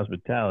Southern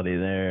hospitality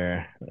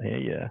there.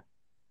 Yeah,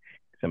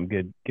 some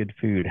good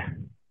food.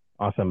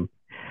 Awesome.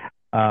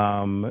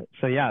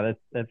 So yeah,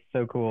 that's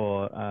so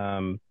cool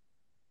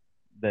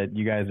that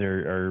you guys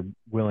are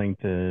willing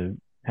to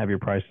have your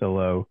price so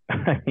low.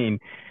 I mean,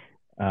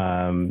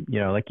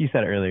 like you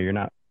said earlier, you're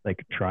not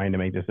like trying to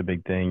make this a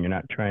big thing. You're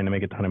not trying to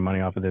make a ton of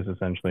money off of this,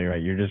 essentially,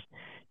 right? You're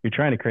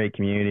trying to create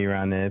community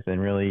around this and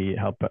really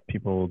help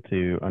people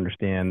to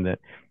understand that,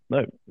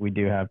 look, we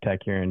do have tech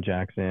here in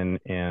Jackson,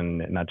 and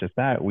not just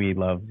that, we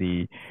love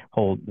the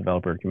whole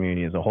developer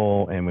community as a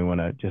whole, and we want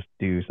to just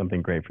do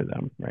something great for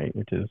them, right?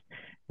 Which is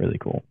really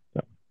cool.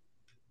 So.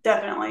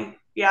 Definitely.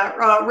 Yeah,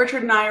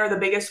 Richard and I are the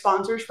biggest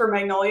sponsors for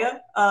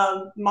Magnolia,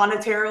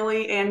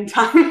 monetarily and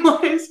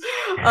time-wise.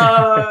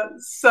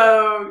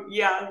 So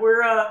yeah,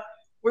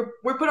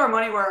 we put our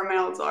money where our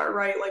mouths are,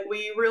 right? Like,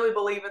 we really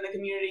believe in the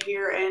community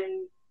here,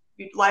 and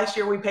last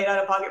year we paid out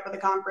of pocket for the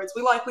conference.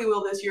 We likely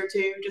will this year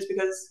too, just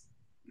because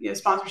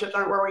sponsorships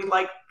aren't where we'd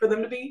like for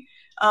them to be.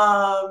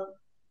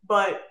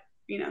 But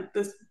we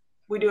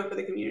do it for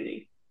the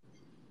community.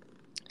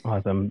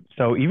 Awesome.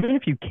 So even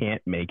if you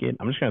can't make it,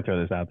 I'm just going to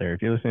throw this out there.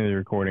 If you're listening to the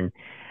recording,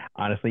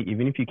 honestly,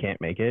 even if you can't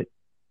make it,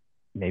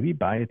 maybe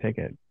buy a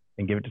ticket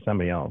and give it to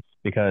somebody else,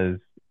 because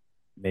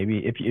maybe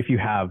if you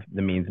have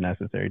the means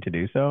necessary to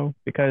do so,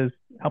 because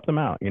help them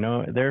out.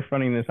 They're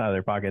funding this out of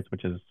their pockets,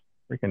 which is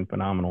freaking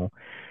phenomenal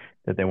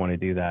that they want to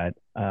do that.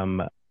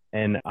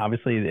 And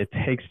obviously it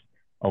takes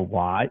a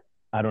lot.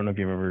 I don't know if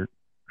you've ever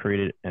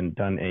created and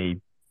done a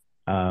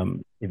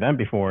event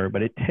before,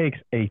 but it takes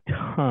a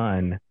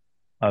ton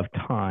of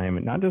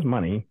time, not just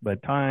money,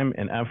 but time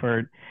and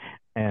effort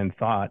and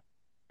thought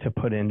to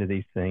put into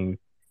these things.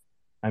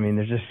 I mean,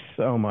 there's just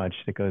so much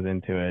that goes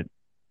into it.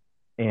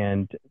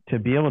 And to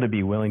be able to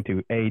be willing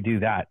to do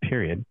that,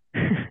 period,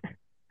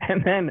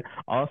 and then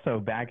also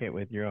back it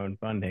with your own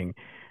funding,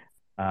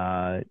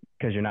 because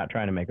you're not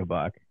trying to make a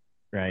buck,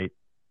 right?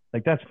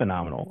 Like, that's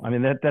phenomenal. I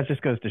mean, that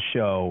just goes to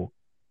show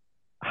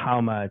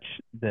how much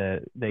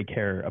they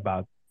care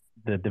about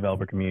the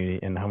developer community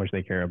and how much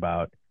they care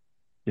about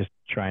just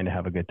trying to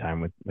have a good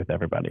time with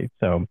everybody.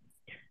 So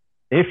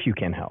if you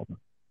can help,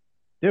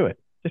 do it.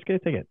 Just get a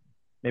ticket.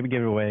 Maybe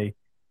give it away,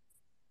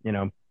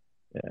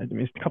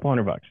 it's a couple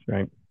 $100,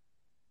 right?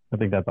 I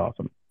think that's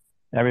awesome.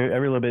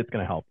 Every little bit's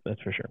going to help. That's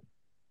for sure.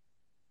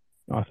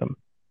 Awesome.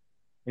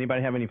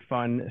 Anybody have any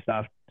fun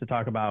stuff to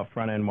talk about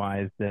front end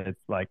wise that's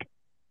like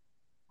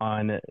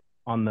on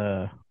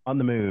the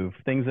move,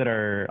 things that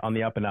are on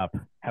the up and up,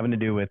 having to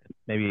do with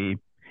maybe,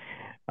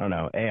 I don't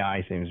know,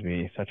 AI seems to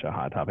be such a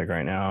hot topic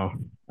right now.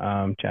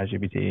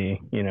 ChatGPT,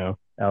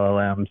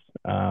 LLMs.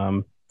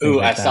 Ooh,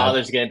 like I saw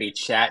there's going to be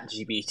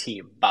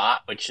ChatGPT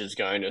bot, which is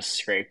going to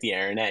scrape the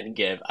internet and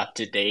give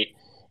up-to-date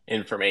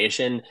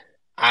information.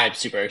 I'm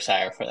super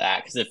excited for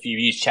that, because if you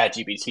use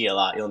ChatGPT a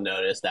lot, you'll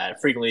notice that it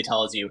frequently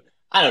tells you,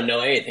 I don't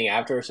know anything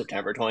after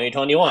September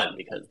 2021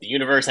 because the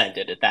universe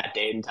ended at that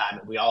date and time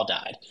and we all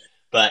died.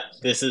 But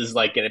this is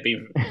like going to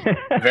be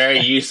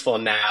very useful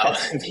now,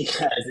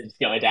 because it's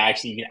going to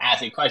actually, you can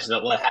ask me questions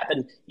about what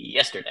happened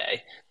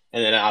yesterday.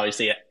 And then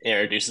obviously it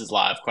introduces a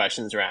lot of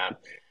questions around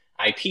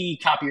IP,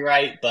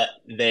 copyright, but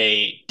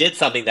they did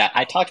something that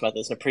I talked about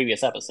this in a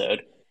previous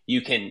episode.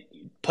 You can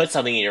put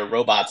something in your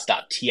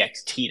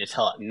robots.txt to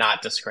tell it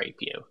not to scrape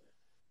you.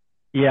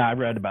 Yeah, I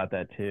read about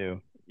that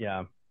too.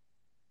 Yeah.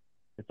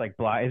 It's like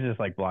it's just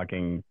like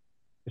blocking.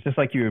 It's just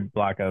like you would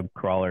block a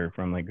crawler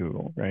from like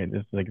Google, right?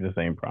 It's like the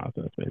same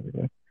process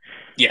basically.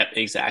 Yeah,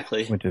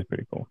 exactly. Which is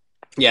pretty cool.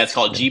 Yeah, it's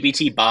called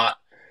GPT bot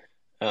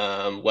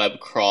web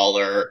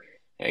crawler,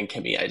 and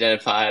can be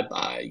identified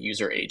by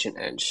user agent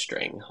and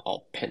string.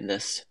 I'll pin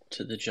this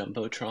to the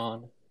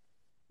Jumbotron.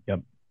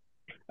 Yep.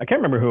 I can't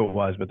remember who it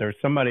was, but there's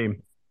somebody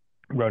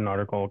wrote an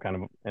article kind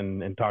of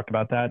and talked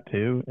about that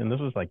too. And this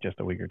was like just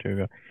a week or two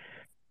ago.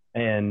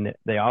 And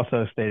they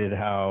also stated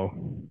how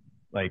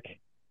like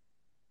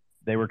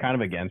they were kind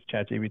of against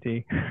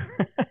ChatGPT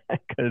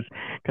because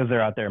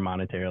they're out there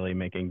monetarily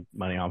making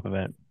money off of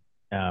it.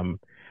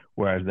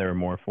 Whereas they were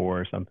more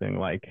for something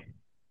like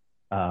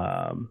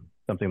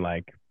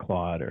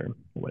Claude or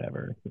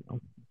whatever,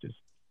 just.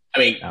 I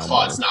mean,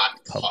 Claude's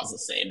the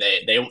same.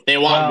 They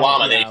want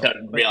Llama. Yeah, they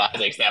couldn't realize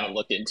they haven't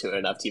looked into it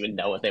enough to even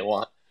know what they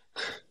want.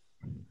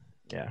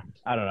 Yeah,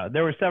 I don't know.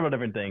 There were several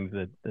different things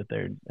that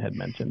they had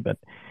mentioned, but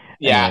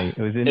yeah,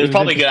 anyway, it was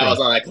probably good. I was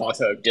on that call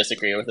to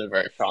disagree with it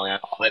very strongly.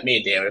 But me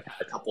and David have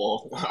had a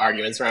couple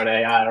arguments around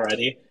AI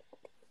already.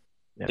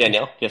 Yeah.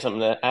 Danielle, you have something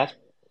to add?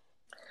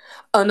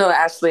 Oh no,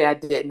 actually, I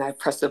didn't. I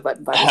pressed the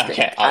button by mistake.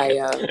 Okay,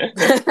 all good.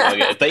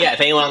 But yeah, if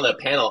anyone on the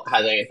panel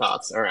has any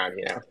thoughts around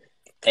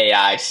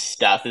AI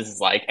stuff, this is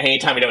like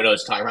anytime we don't know what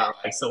to talk about,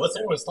 like, so what's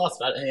everyone's thoughts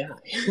about AI?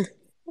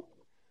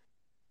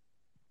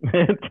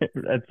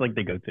 That's like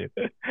the go-to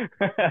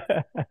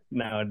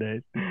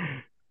nowadays,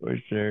 for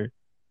sure.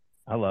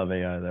 I love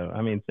AI though.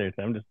 I mean,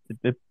 seriously,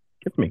 it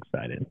gets me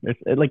excited.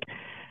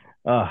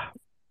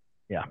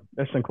 Yeah,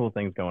 there's some cool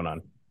things going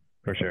on,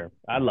 for sure.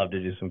 I'd love to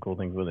do some cool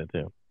things with it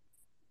too.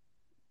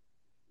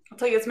 I'll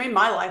tell you, it's made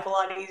my life a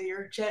lot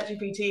easier.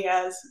 ChatGPT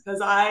has,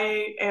 because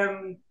I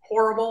am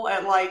horrible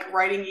at like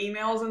writing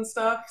emails and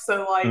stuff.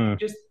 So like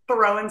just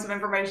throwing some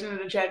information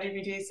into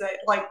ChatGPT, say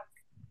like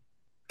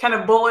kind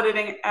of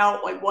bulleting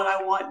out like what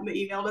I want the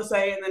email to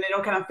say, and then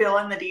it'll kind of fill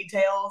in the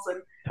details.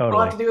 And all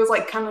I have to do is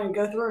like kind of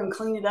go through and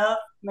clean it up,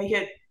 make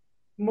it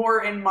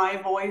more in my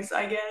voice,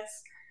 I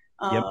guess.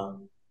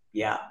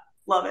 Yeah,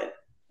 love it.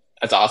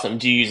 That's awesome.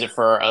 Do you use it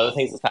for other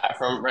things aside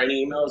from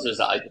writing emails, or is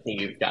that like the thing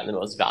you've gotten the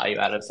most value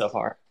out of so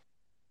far?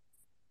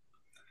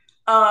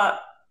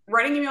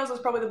 Writing emails is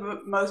probably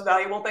the most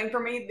valuable thing for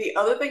me. The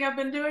other thing I've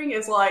been doing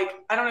is like,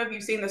 I don't know if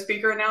you've seen the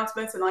speaker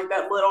announcements and like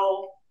that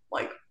little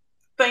like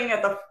thing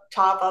at the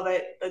top of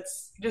it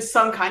that's just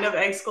some kind of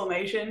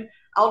exclamation.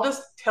 I'll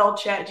just tell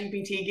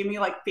ChatGPT, give me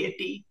like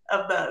 50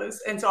 of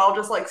those. And so I'll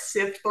just like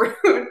sift through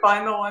and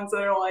find the ones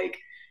that are like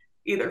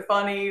either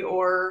funny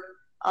or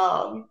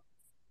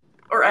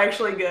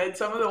actually good.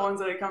 Some of the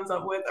ones that it comes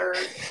up with are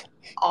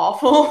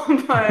awful,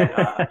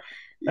 but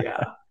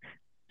yeah.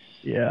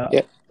 Yeah.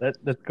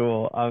 That's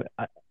cool.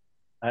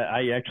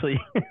 I actually,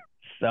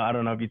 so I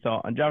don't know if you saw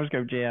on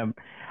JavaScript Jam,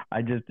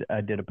 I did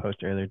a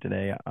post earlier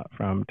today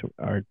from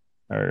our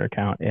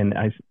account, and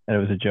it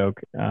was a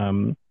joke.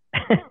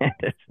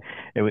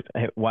 It was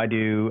why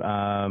do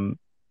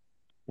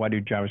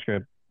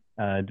JavaScript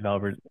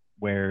developers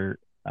wear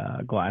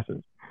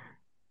glasses?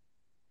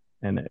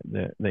 And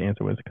the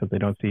answer was because they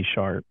don't see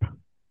sharp.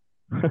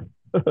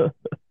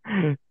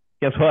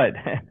 Guess what?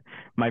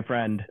 My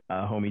friend,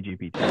 Homie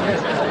GPT,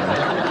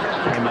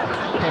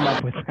 came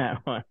up with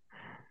that one.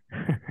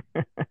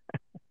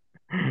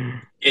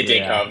 It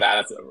did come up that.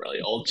 That's a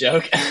really old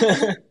joke.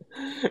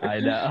 I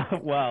know.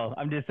 Well,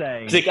 I'm just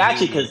saying.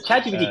 Because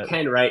ChatGPT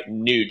can write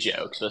new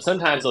jokes, but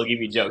sometimes they'll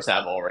give you jokes that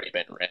have already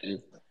been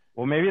written.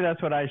 Well, maybe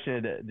that's what I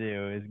should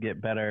do, is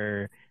get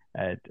better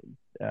at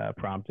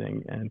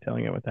prompting and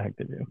telling it what the heck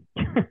to do.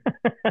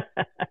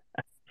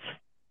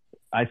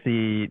 I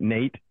see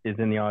Nate is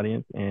in the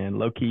audience, and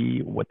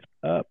Loki, what's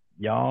up,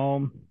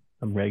 y'all?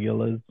 Some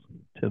regulars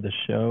to the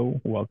show.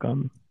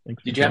 Welcome.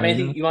 Thanks. Did you have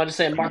anything you wanted to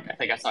say, Mark? I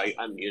think I saw you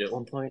unmute at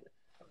one point.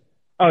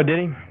 Oh, did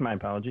he? My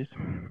apologies.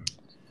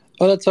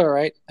 Oh, that's all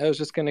right. I was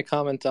just going to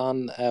comment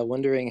on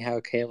wondering how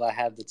Kayla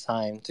had the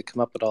time to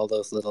come up with all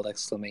those little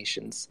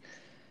exclamations.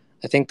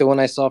 I think the one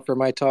I saw for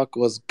my talk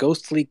was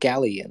Ghostly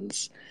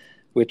Galleons,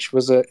 which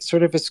was a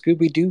sort of a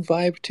Scooby-Doo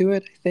vibe to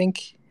it, I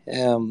think.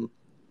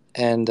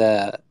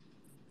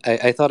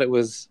 I thought it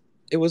was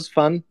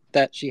fun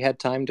that she had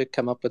time to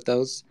come up with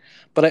those.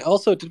 But I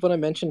also did want to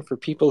mention, for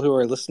people who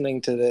are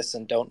listening to this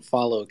and don't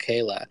follow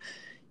Kayla,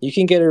 you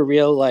can get a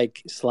real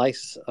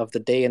slice of the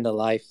day in the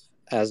life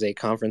as a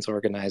conference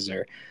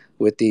organizer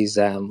with these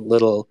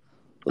little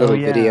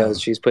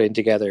videos she's putting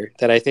together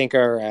that I think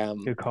are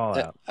good call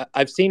out.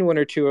 I've seen one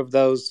or two of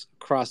those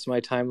cross my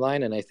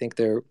timeline, and I think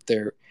they're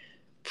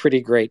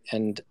pretty great.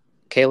 And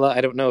Kayla,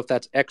 I don't know if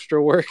that's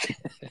extra work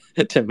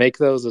to make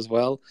those as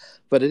well,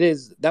 but it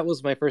is. That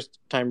was my first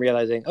time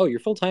realizing, oh, you're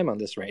full time on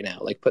this right now,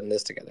 putting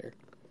this together.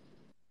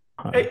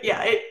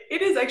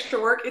 It is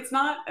extra work. It's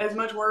not as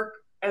much work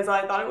as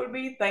I thought it would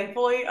be.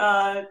 Thankfully,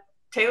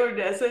 Taylor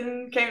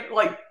Dessen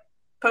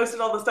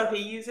posted all the stuff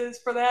he uses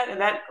for that, and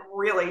that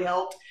really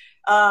helped.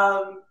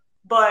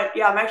 But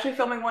yeah, I'm actually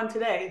filming one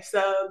today,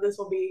 so this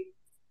will be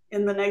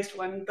in the next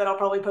one that I'll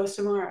probably post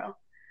tomorrow.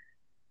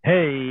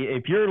 Hey,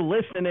 if you're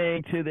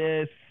listening to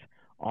this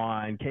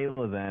on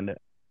Kayla's end,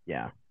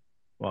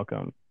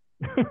 welcome.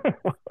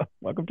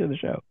 Welcome to the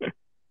show.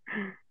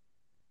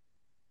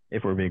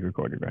 If we're being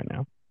recorded right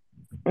now.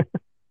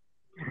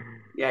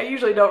 Yeah, I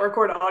usually don't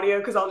record audio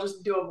because I'll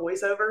just do a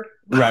voiceover.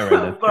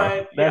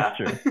 Right. That's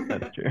true.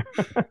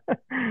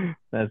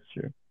 That's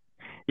true.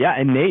 Yeah,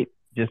 and Nate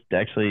just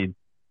actually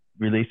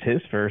released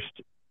his first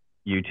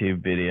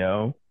YouTube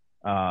video,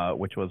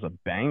 which was a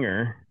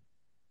banger.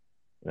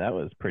 That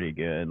was pretty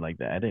good.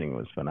 The editing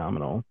was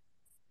phenomenal.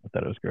 I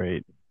thought it was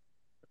great.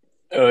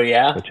 Oh,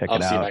 yeah? Go check I'll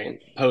it see out. if I can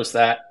post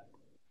that.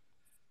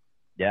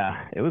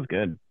 Yeah, it was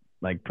good.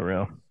 For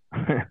real.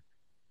 It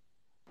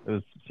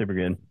was super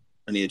good.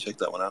 I need to check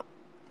that one out.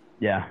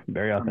 Yeah,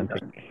 very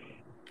authentic.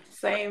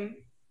 Same.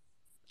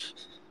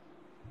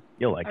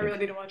 You'll like it. I really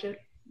need to watch it.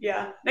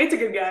 Yeah, Nate's a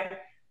good guy.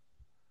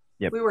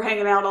 Yep. We were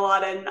hanging out a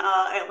lot in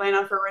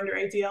Atlanta for Render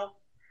ATL.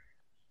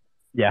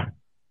 Yeah,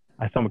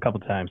 I saw him a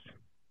couple times.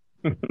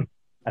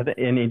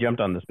 And he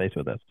jumped on the space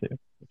with us too,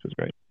 which was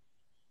great.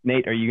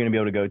 Nate, are you going to be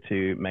able to go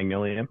to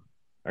Magnolia?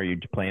 Are you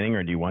planning,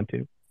 or do you want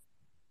to?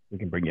 We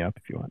can bring you up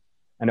if you want.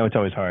 I know it's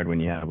always hard when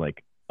you have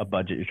a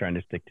budget you're trying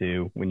to stick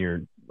to when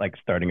you're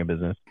starting a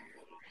business,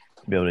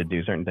 to be able to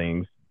do certain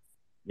things,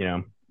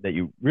 that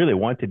you really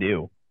want to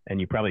do,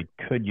 and you probably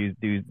could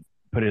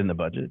put it in the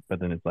budget, but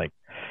then it's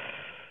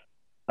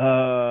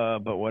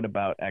but what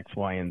about X,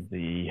 Y, and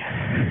Z?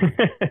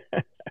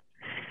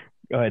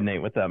 Go ahead,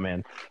 Nate. What's up,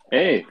 man?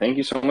 Hey, thank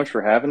you so much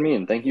for having me,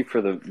 and thank you for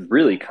the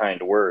really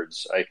kind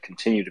words. I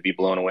continue to be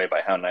blown away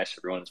by how nice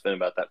everyone's been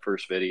about that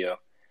first video.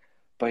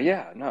 But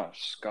yeah, no,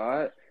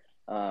 Scott,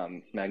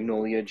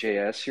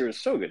 MagnoliaJS here is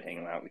so good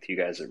hanging out with you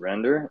guys at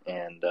Render,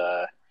 and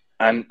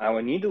I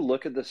would need to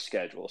look at the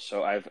schedule.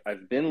 So I've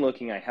been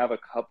looking. I have a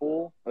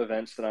couple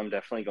events that I'm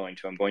definitely going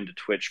to. I'm going to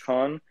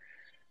TwitchCon,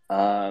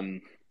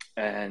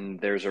 and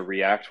there's a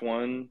React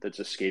one that's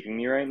escaping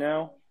me right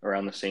now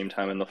around the same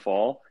time in the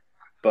fall.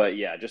 But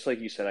yeah, just like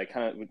you said,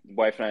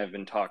 wife and I have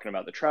been talking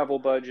about the travel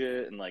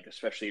budget, and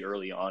especially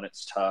early on,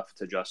 it's tough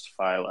to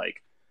justify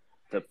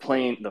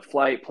the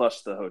flight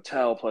plus the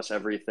hotel plus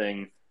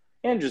everything,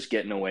 and just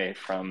getting away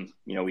from,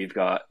 we've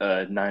got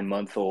a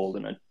 9-month-old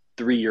and a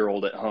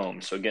 3-year-old at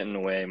home. So getting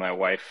away, my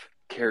wife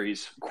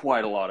carries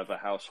quite a lot of a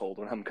household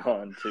when I'm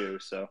gone too.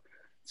 So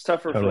it's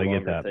tougher for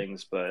longer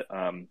things, but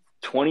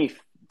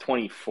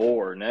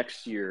 2024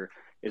 next year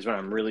is when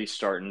I'm really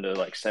starting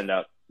to send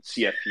out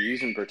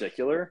CFPs in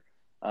particular.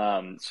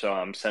 So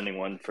I'm sending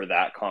one for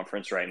that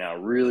conference right now,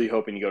 really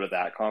hoping to go to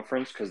that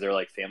conference because they're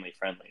family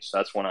friendly. So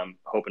that's one I'm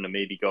hoping to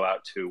maybe go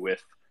out to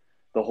with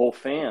the whole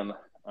fam,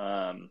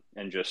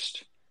 and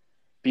just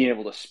being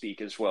able to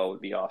speak as well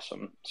would be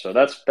awesome. So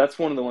that's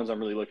one of the ones I'm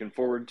really looking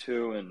forward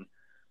to. And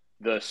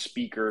the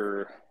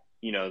speaker,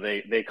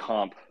 they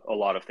comp a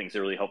lot of things.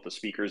 They really help the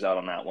speakers out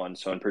on that one.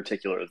 So in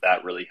particular,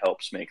 that really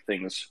helps make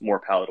things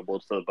more palatable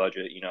to the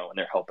budget, and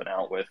they're helping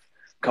out with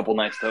couple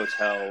nights at the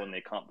hotel when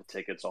they comp the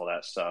tickets, all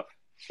that stuff.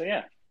 So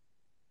yeah.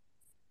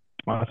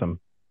 Awesome.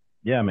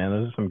 Yeah, man,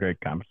 those are some great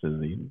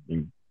conferences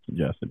you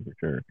suggested for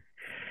sure.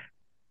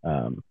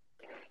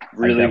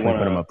 Really want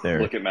to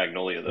look at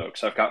Magnolia though,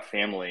 because I've got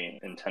family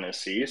in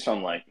Tennessee, so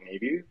I'm like,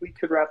 maybe we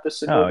could wrap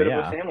this into a bit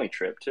of a family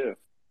trip too.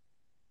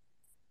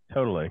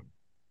 Totally.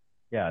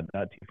 Yeah,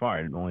 not too far.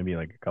 It'd only be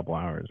like a couple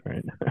hours,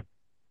 right?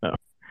 So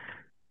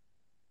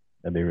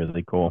that'd be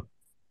really cool.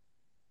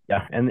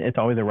 Yeah, and it's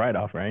always a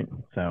write-off, right?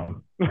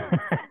 So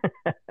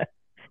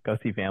go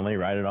see family,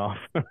 write it off.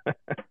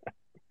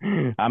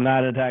 I'm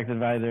not a tax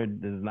advisor.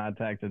 This is not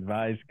tax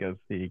advice. Go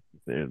see,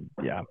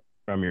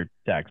 from your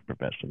tax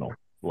professional.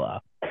 Blah.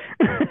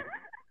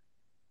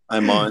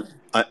 I'm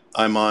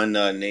on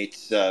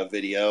Nate's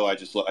video. I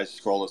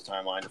scrolled his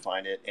timeline to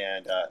find it,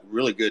 and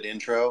really good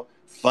intro.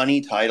 Funny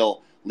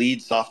title: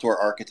 Lead software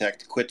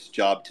architect quits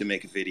job to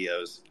make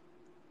videos.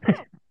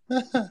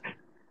 Yeah,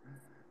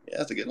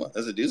 that's a good one.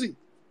 That's a doozy.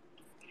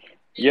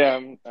 Yeah,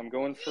 I'm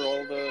going for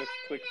all the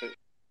clickbait.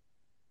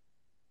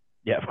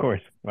 Yeah, of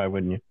course. Why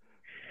wouldn't you?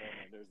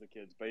 There's the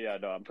kids. But yeah,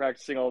 no, I'm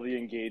practicing all the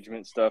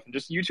engagement stuff. And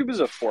just YouTube as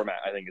a format,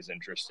 I think, is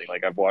interesting.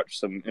 Like, I've watched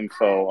some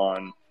info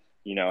on,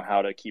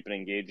 how to keep it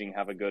engaging,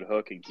 have a good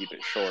hook, and keep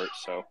it short.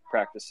 So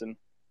practicing.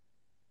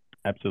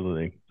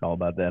 Absolutely. It's all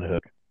about that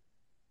hook.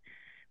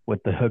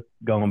 What the hook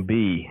gonna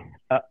be?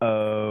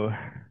 Uh-oh.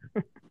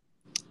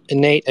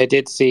 Nate, I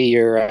did see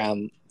your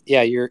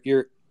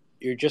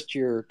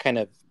your kind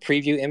of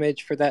preview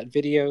image for that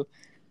video.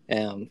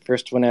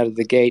 First one out of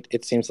the gate,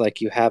 it seems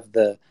like you have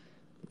the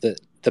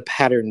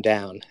pattern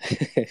down.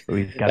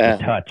 We've got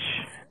the touch.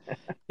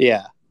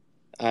 Yeah.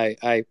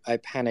 I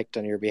panicked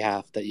on your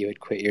behalf that you had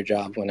quit your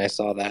job when I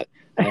saw that.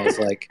 And I was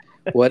like,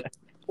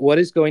 what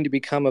is going to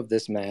become of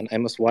this man? I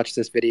must watch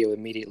this video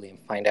immediately and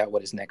find out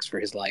what is next for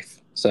his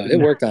life. So it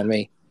worked on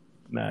me.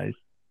 Nice.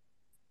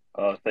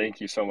 Thank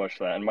you so much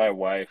for that. And my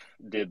wife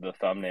did the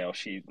thumbnail.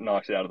 She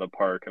knocked it out of the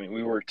park. I mean,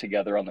 we worked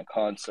together on the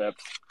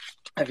concept.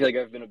 I feel like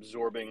I've been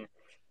absorbing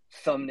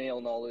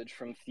thumbnail knowledge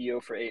from Theo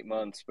for 8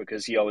 months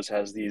because he always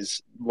has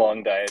these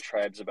long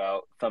diatribes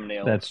about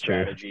thumbnail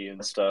strategy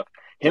and stuff.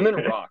 Him and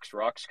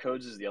Rox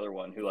Codes is the other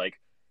one who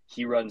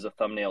he runs a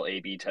thumbnail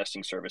A/B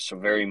testing service, so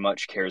very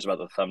much cares about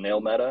the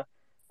thumbnail meta.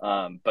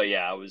 But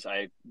yeah,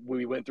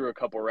 we went through a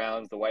couple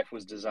rounds. The wife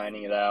was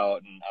designing it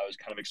out, and I was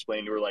kind of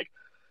explaining to her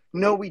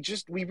no, we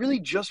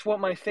really just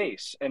want my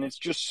face, and it's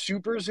just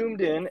super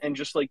zoomed in and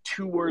just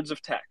 2 words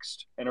of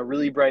text and a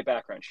really bright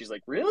background. She's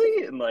like,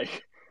 really? And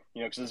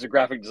because as a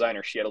graphic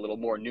designer, she had a little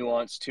more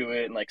nuance to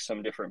it and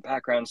some different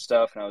background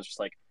stuff. And I was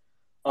just like,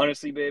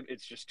 honestly, babe,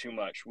 it's just too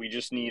much. We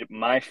just need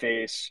my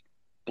face,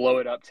 blow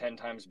it up 10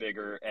 times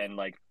bigger, and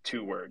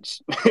 2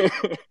 words. I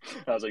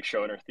was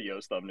showing her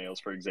Theo's thumbnails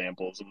for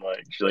examples, and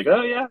she's like,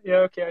 oh yeah,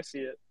 okay, I see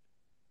it.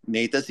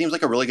 Nate, that seems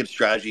like a really good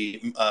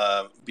strategy,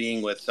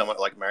 being with someone,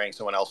 marrying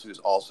someone else who's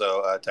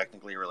also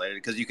technically related,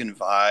 because you can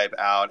vibe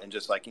out and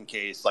just in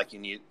case you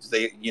need,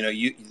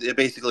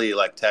 basically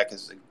tech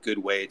is a good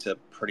way to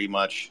pretty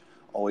much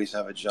always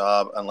have a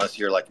job, unless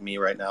you're like me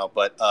right now,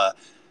 but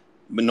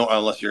no,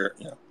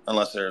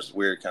 unless there's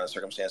weird kind of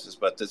circumstances.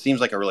 But it seems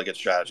like a really good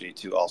strategy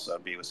to also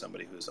be with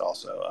somebody who's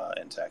also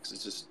in tech.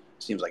 It just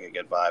seems like a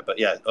good vibe. But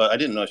yeah, I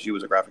didn't know she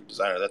was a graphic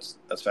designer.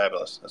 That's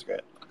fabulous. That's great.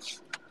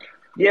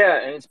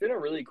 Yeah, and it's been a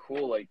really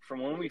cool,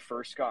 from when we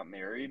first got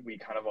married, we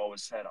kind of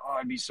always said, oh,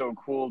 it'd be so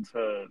cool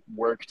to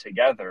work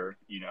together,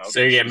 So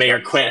you're gonna make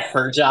her quit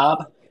her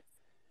job?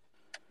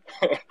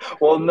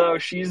 Well, no,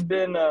 she's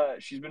been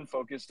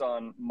focused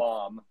on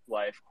mom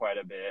life quite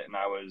a bit, and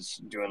I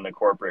was doing the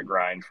corporate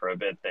grind for a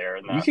bit there.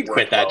 And you could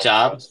quit that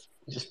job.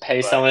 Just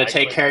pay someone to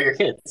take care of your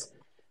kids.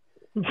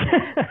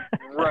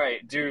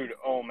 Right, dude.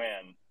 Oh,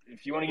 man.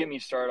 If you want to get me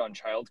started on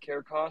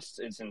childcare costs,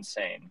 it's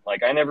insane. I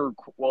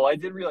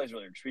did realize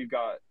earlier, because we've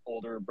got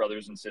older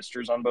brothers and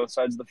sisters on both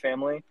sides of the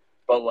family.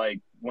 But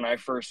when I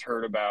first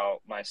heard about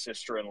my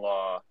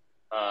sister-in-law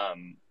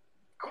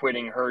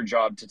quitting her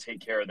job to take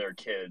care of their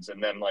kids,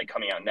 and then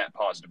coming out net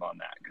positive on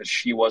that because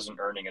she wasn't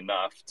earning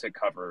enough to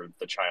cover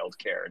the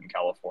childcare in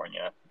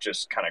California,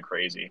 just kind of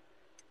crazy.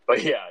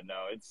 But yeah,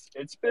 no,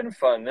 it's been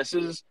fun. This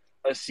is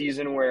a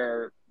season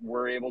where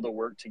we're able to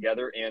work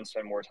together and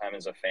spend more time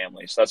as a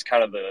family. So that's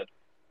kind of the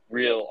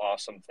real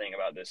awesome thing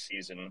about this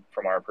season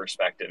from our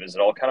perspective, is it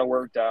all kind of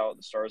worked out.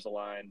 The stars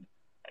aligned.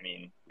 I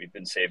mean, we've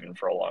been saving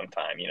for a long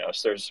time,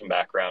 so there's some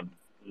background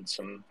and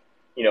some,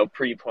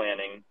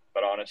 pre-planning,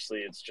 but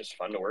honestly, it's just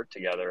fun to work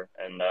together,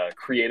 and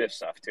creative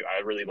stuff too.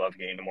 I really love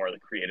getting to more of the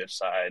creative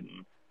side,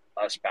 and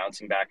us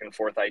bouncing back and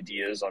forth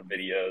ideas on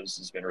videos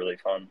has been really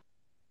fun.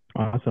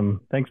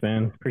 Awesome. Thanks,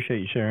 man. Appreciate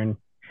you sharing.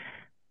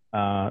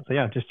 So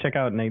yeah, just check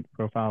out Nate's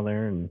profile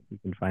there, and you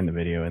can find the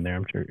video in there.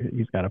 I'm sure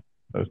he's got a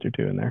post or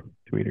two in there,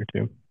 tweet or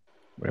two,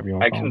 whatever you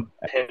want to call it.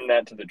 I can pin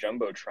that to the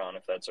Jumbotron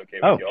if that's okay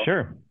with you. Oh,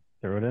 sure.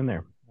 Throw it in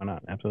there. Why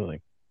not?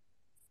 Absolutely.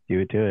 Do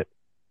it to it.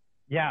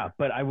 Yeah,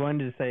 but I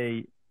wanted to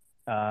say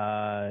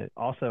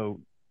also,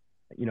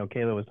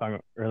 Kayla was talking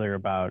earlier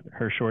about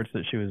her shorts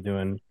that she was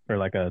doing for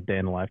a day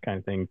in the life kind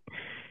of thing,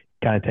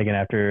 kind of taking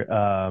after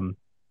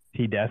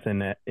T.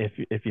 Desson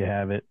if you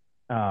have it.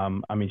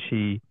 I mean,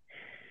 she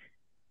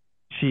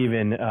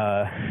even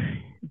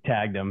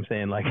tagged him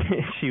saying like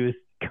she was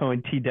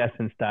going T.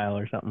 Desson style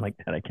or something like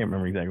that. I can't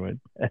remember exactly what.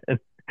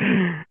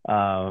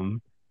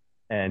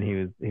 And he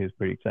was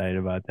pretty excited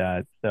about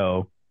that.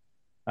 So,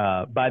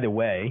 by the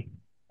way,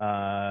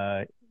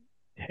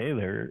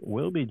 Taylor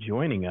will be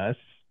joining us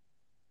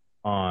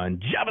on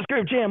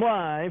JavaScript Jam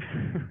Live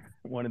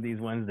one of these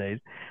Wednesdays.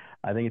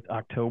 I think it's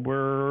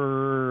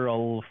October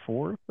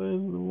 4th is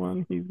the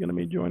one he's going to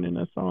be joining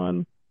us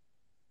on.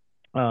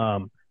 I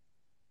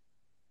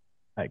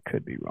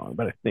could be wrong,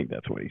 but I think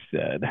that's what he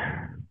said.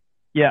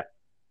 Yeah.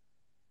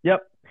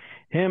 Yep.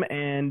 Him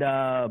and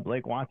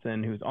Blake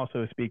Watson, who's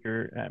also a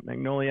speaker at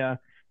Magnolia.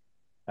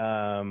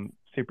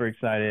 Super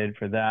excited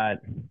for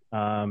that.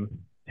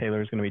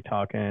 Taylor's going to be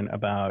talking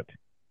about,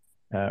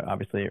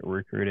 obviously,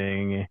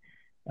 recruiting,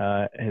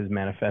 his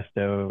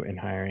manifesto and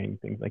hiring,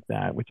 things like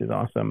that, which is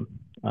awesome.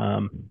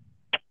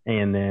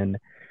 And then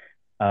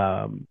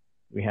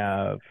we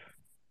have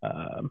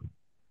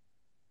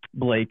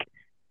Blake,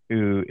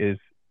 who is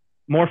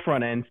more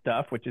front-end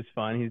stuff, which is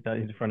fun. He's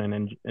a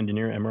front-end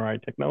engineer,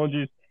 MRI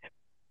Technologies,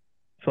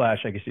 / I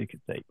guess you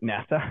could say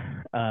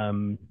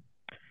NASA,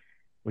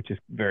 which is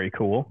very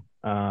cool.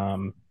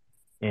 And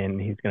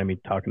he's going to be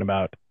talking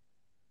about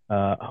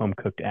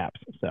home-cooked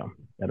apps. So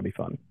that'll be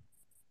fun.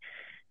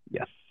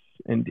 Yes,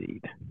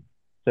 indeed.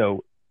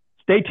 So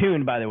stay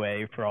tuned, by the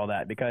way, for all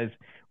that, because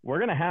we're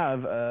going to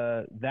have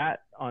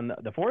that on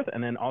the 4th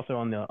and then also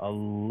on the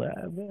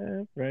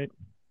 11th, right?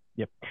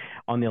 Yep.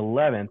 On the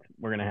 11th,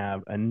 we're going to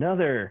have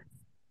another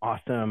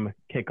awesome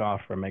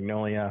kickoff from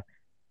Magnolia.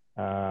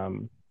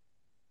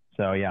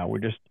 So, yeah, we're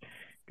just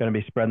going to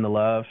be spreading the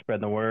love,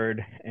 spreading the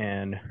word,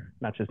 and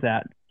not just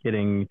that,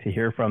 getting to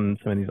hear from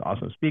some of these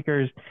awesome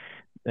speakers.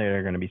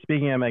 They're going to be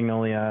speaking at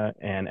Magnolia,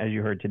 and as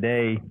you heard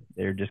today,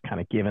 they're just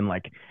kind of giving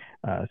like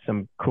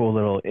some cool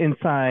little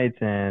insights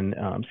and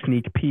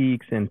sneak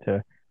peeks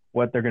into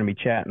what they're going to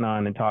be chatting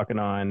on and talking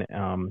on.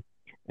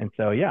 And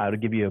so, yeah, it'll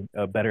give you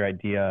a better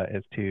idea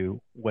as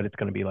to what it's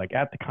going to be like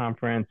at the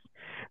conference.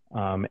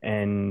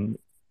 And,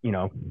 you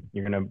know,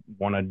 you're going to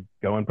want to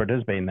go and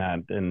participate in that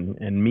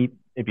and meet.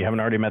 If you haven't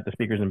already met the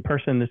speakers in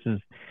person, this is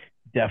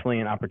definitely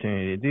an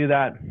opportunity to do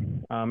that.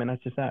 And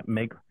that's just that,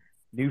 make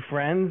new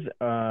friends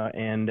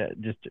and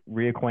just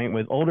reacquaint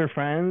with older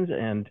friends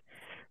and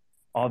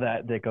all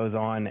that goes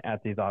on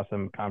at these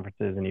awesome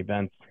conferences and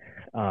events.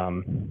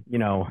 You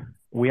know,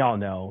 we all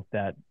know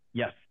that,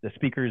 yes, the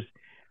speakers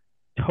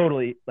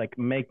totally like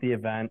make the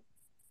event,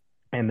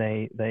 and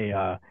they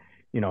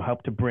you know,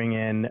 help to bring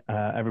in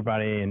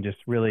everybody and just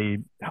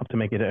really help to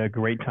make it a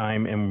great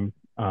time. And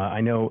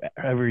I know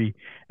every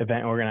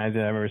event organizer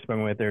I've ever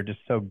spoken with, they're just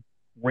so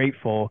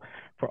grateful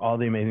for all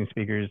the amazing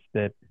speakers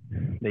that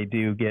they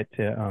do get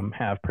to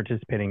have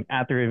participating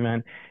at their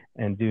event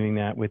and doing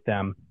that with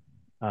them.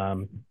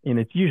 And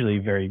it's usually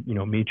very, you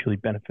know, mutually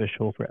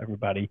beneficial for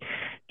everybody,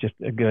 just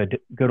a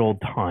good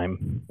old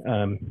time.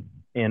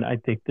 And I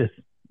think this,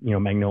 you know,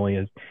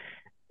 Magnolia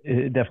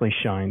it definitely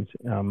shines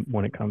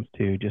when it comes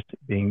to just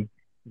being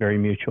very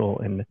mutual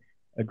and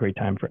a great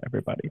time for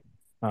everybody,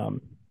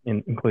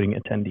 including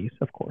attendees,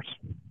 of course.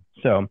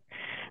 So,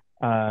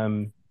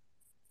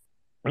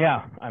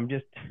 yeah, I'm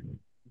just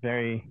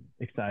very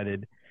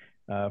excited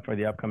for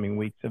the upcoming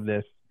weeks of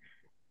this.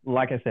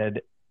 Like I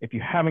said, if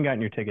you haven't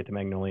gotten your ticket to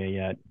Magnolia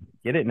yet,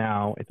 get it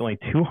now. It's only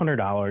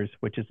 $200,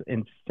 which is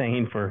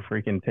insane for a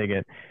freaking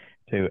ticket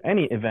to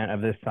any event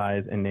of this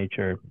size and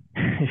nature.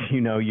 If you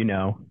know, you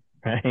know,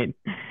 right?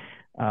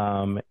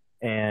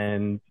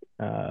 And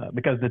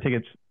because the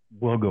tickets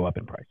will go up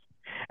in price.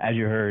 As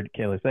you heard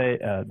Kayla say,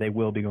 they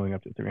will be going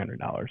up to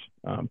 $300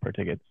 per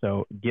ticket.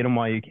 So get them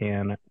while you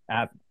can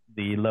at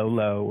the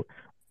low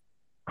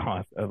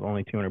cost of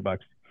only $200.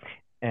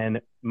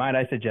 And might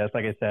I suggest,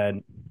 like I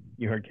said,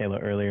 you heard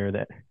Kayla earlier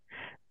that,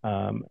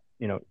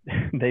 you know,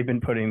 they've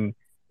been putting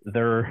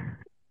their,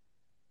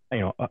 you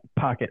know,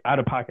 out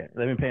of pocket.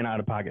 They've been paying out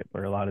of pocket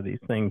for a lot of these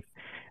things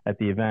at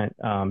the event,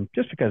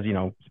 just because, you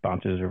know,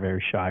 sponsors are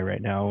very shy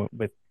right now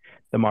with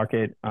the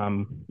market,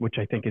 which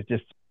I think is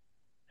just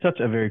such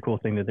a very cool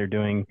thing that they're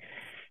doing.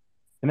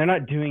 And they're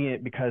not doing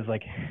it because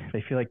like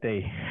they feel like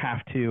they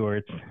have to, or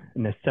it's a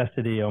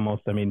necessity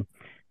almost. I mean,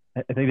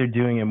 I think they're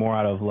doing it more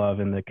out of love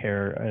and the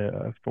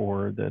care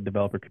for the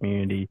developer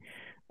community.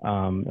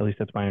 At least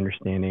that's my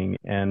understanding.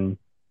 And,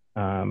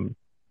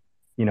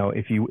 you know,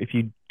 if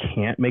you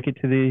can't make it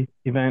to the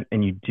event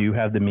and you do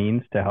have the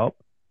means to help,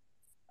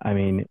 I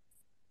mean,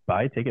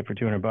 buy a ticket for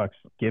 $200,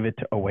 give it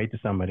away to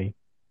somebody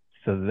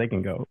so that they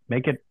can go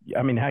make it.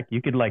 I mean, heck,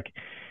 you could like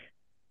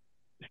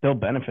still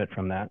benefit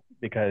from that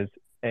because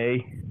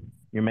A,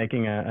 you're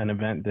making an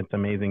event that's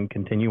amazing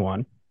continue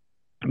on.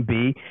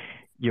 B,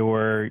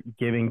 you're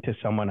giving to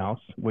someone else,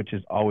 which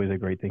is always a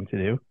great thing to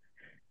do.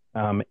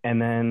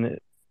 And then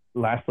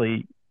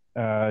lastly,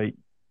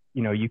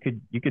 you know, you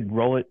could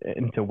roll it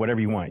into whatever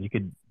you want. You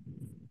could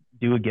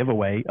do a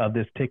giveaway of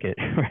this ticket,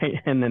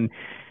 right? And then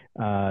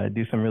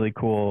do some really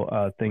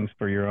cool things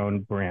for your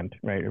own brand,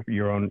 right? Or for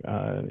your own,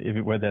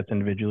 whether that's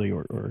individually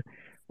or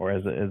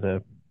as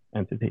a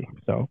entity.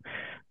 So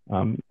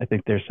I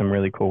think there's some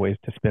really cool ways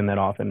to spin that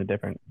off in a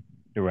different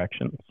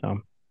direction. So,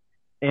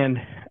 and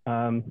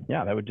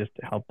that would just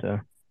help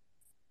to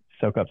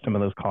soak up some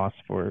of those costs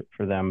for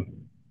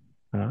them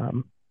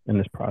in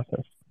this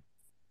process.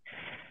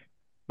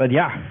 But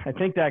yeah, I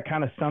think that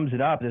kind of sums it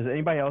up. Does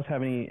anybody else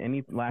have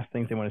any last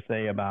things they want to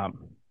say about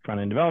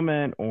front-end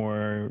development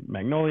or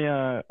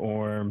Magnolia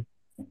or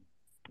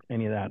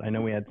any of that? I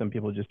know we had some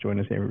people just join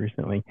us here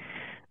recently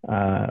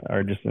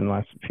or just in the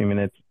last few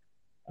minutes.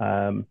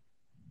 But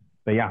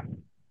yeah,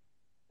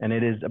 and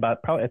it is about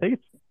I think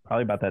it's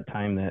probably about that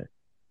time that,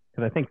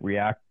 because I think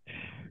React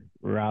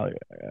Rally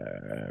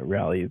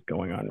is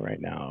going on right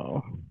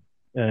now.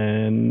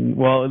 And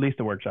well, at least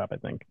the workshop, I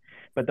think.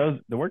 But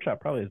the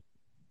workshop probably is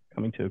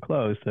coming to a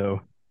close.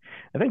 So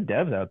I think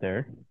Dev's out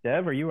there.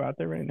 Dev, are you out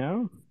there right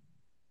now?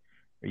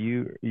 Are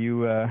you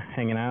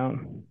hanging out?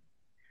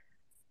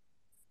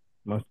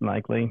 Most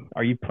likely.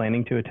 Are you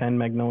planning to attend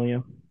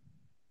Magnolia?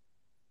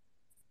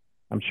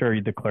 I'm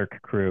sure the clerk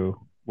crew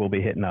will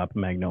be hitting up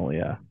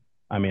Magnolia.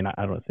 I mean,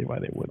 I don't see why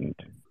they wouldn't.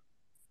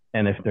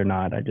 And if they're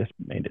not, I just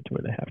made it to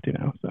where they have to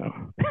now. So,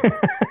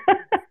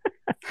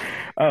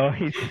 oh,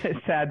 he's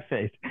sad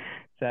face.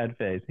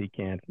 He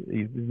can't.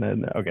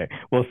 Okay,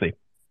 we'll see.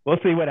 We'll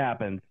see what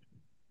happens.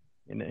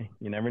 You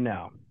never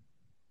know.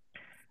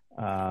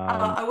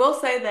 I will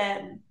say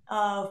that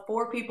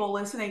for people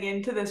listening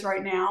into this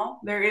right now,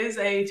 there is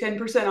a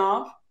 10%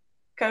 off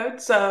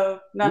code. So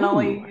not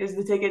only is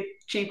the ticket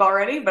cheap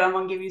already, but I'm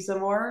going to give you some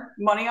more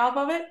money off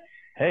of it.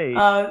 Hey.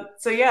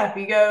 So yeah, if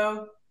you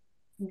go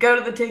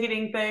to the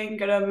ticketing thing,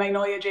 go to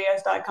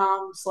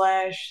MagnoliaJS.com/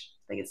 I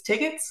think it's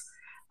tickets.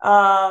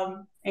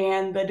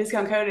 And the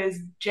discount code is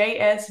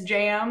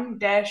JSJAM-10,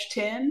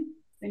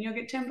 then you'll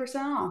get 10%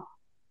 off.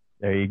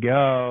 There you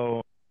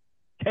go.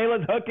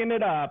 Kayla's hooking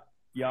it up,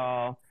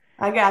 y'all.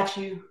 I got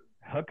you.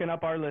 Hooking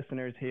up our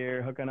listeners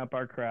here, hooking up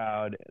our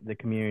crowd, the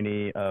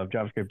community of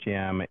JavaScript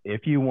Jam.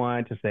 If you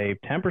want to save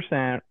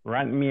 10%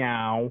 right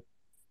meow,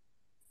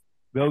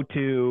 go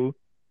to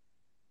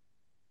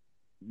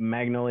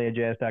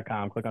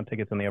MagnoliaJS.com, click on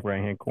tickets on the upper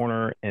right hand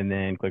corner, and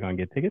then click on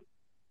get tickets.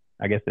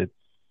 I guess it's,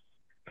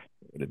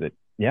 what is it?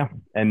 Yeah.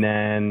 And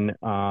then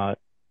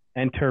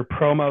enter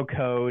promo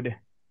code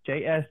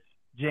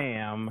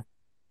JSJAM-10.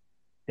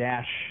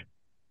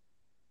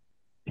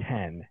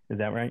 Is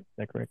that right? Is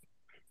that correct?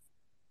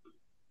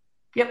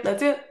 Yep,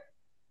 that's it.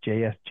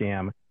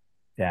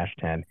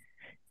 JSJAM-10.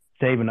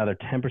 Save another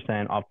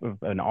 10% off of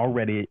an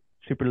already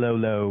super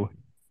low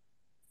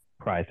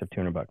price of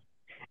 $200.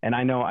 And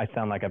I know I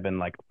sound like I've been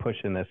like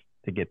pushing this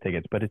to get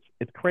tickets, but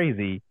it's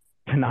crazy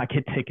to not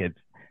get tickets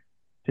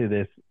to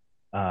this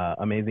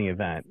amazing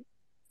event,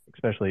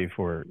 especially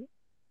for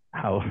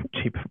how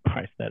cheap a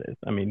price that is.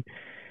 I mean,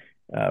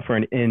 for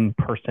an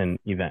in-person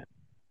event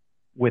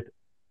with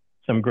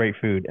some great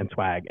food and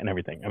swag and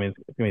everything. I mean,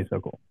 it's going to be so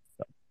cool.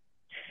 So.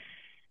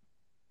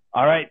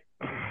 All right.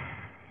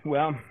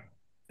 Well,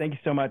 thank you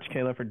so much,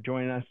 Kayla, for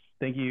joining us.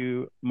 Thank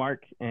you,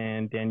 Mark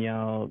and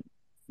Danielle.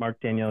 Mark,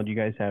 Danielle, do you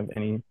guys have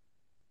any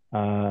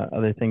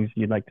other things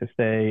you'd like to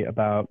say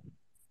about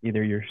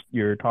either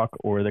your talk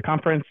or the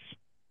conference?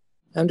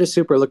 I'm just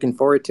super looking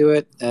forward to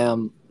it.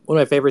 One of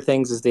my favorite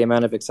things is the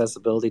amount of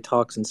accessibility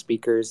talks and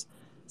speakers.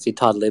 I see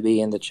Todd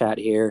Libby in the chat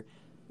here.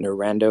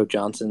 Rando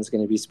Johnson's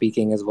going to be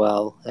speaking as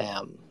well.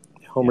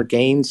 Homer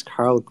Gaines,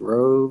 Carl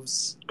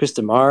Groves,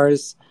 Krista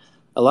Mars.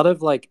 A lot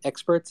of like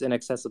experts in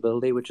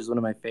accessibility, which is one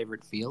of my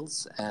favorite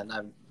fields. And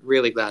I'm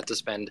really glad to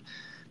spend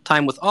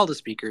time with all the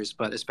speakers,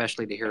 but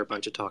especially to hear a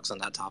bunch of talks on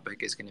that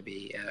topic is going to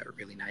be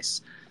really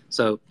nice.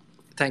 So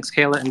thanks,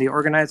 Kayla, and the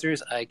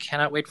organizers. I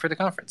cannot wait for the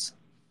conference.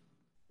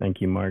 Thank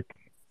you, Mark.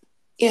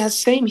 Yeah,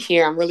 same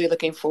here. I'm really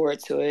looking forward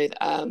to it.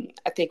 I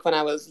think when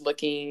I was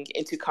looking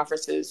into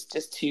conferences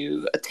just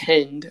to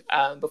attend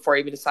before I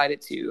even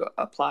decided to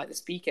apply to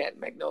speak at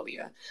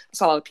Magnolia, I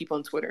saw a lot of people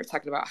on Twitter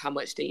talking about how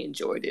much they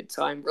enjoyed it.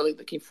 So I'm really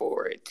looking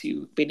forward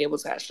to being able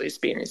to actually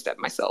experience that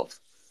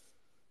myself.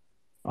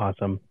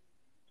 Awesome.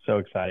 So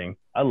exciting.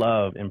 I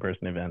love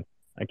in-person events.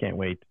 I can't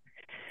wait.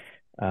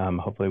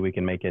 Hopefully we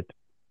can make it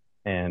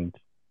and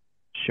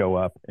show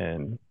up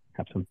and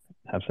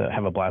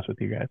have a blast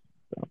with you guys.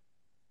 So.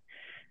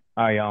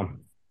 All right, y'all.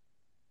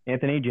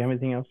 Anthony, do you have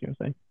anything else you want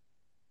to say?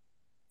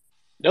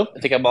 Nope, I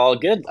think I'm all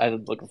good.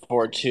 I'm looking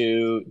forward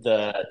to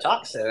the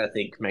talks, and I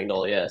think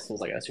Magnolia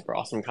seems like a super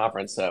awesome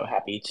conference, so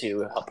happy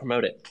to help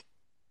promote it.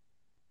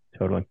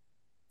 Totally.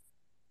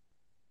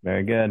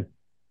 Very good.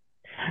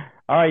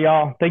 All right,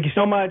 y'all. Thank you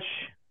so much.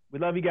 We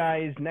love you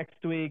guys.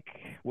 Next week,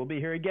 we'll be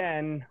here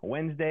again,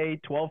 Wednesday,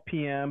 12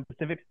 p.m.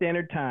 Pacific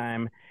Standard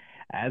Time,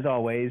 as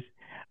always.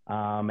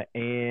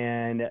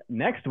 And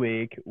next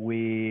week,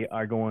 we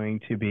are going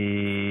to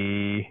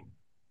be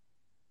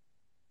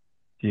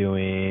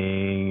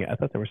doing, I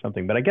thought there was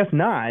something, but I guess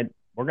not.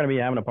 We're going to be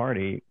having a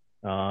party.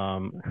 It's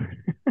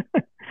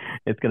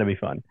going to be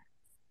fun.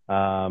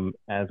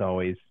 As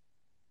always,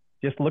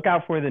 just look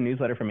out for the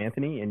newsletter from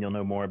Anthony, and you'll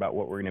know more about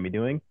what we're going to be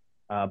doing.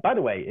 By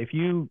the way, if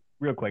you,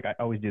 real quick, I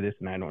always do this,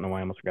 and I don't know why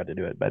I almost forgot to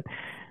do it, but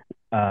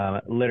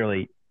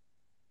literally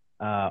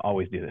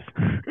always do this.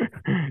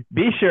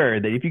 Be sure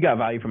that if you got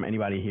value from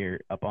anybody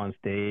here up on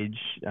stage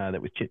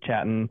that was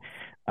chit-chatting,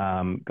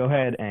 go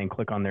ahead and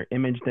click on their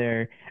image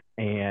there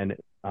and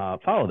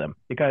follow them,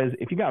 because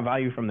if you got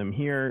value from them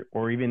here,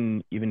 or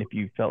even if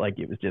you felt like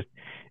it was just,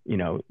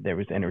 there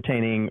was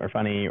entertaining or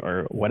funny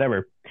or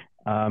whatever,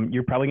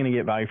 you're probably going to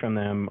get value from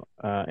them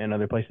in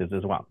other places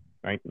as well,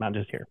 right? Not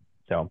just here.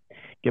 So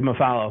give them a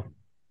follow,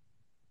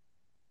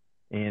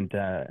 and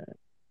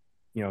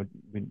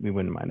we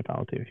wouldn't mind a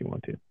follow too if you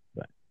want to.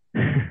 But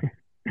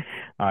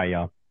all right,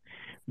 y'all.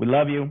 We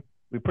love you.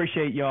 We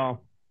appreciate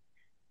y'all.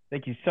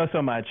 Thank you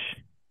so much.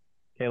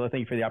 Kayla,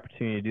 thank you for the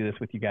opportunity to do this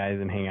with you guys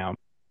and hang out.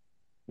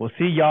 We'll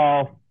see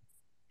y'all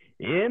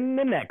in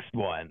the next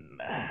one.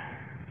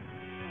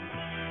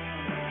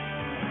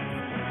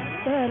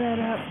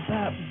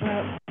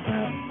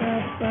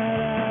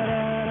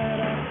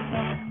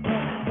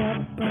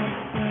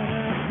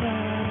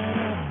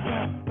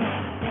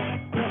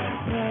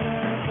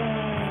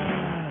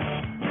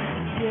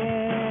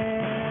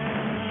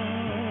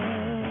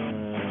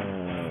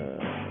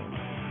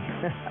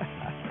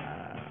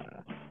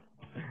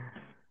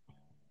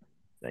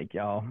 Thank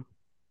y'all.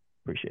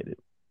 Appreciate it.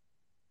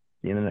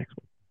 See you in the next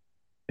one.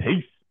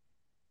 Peace.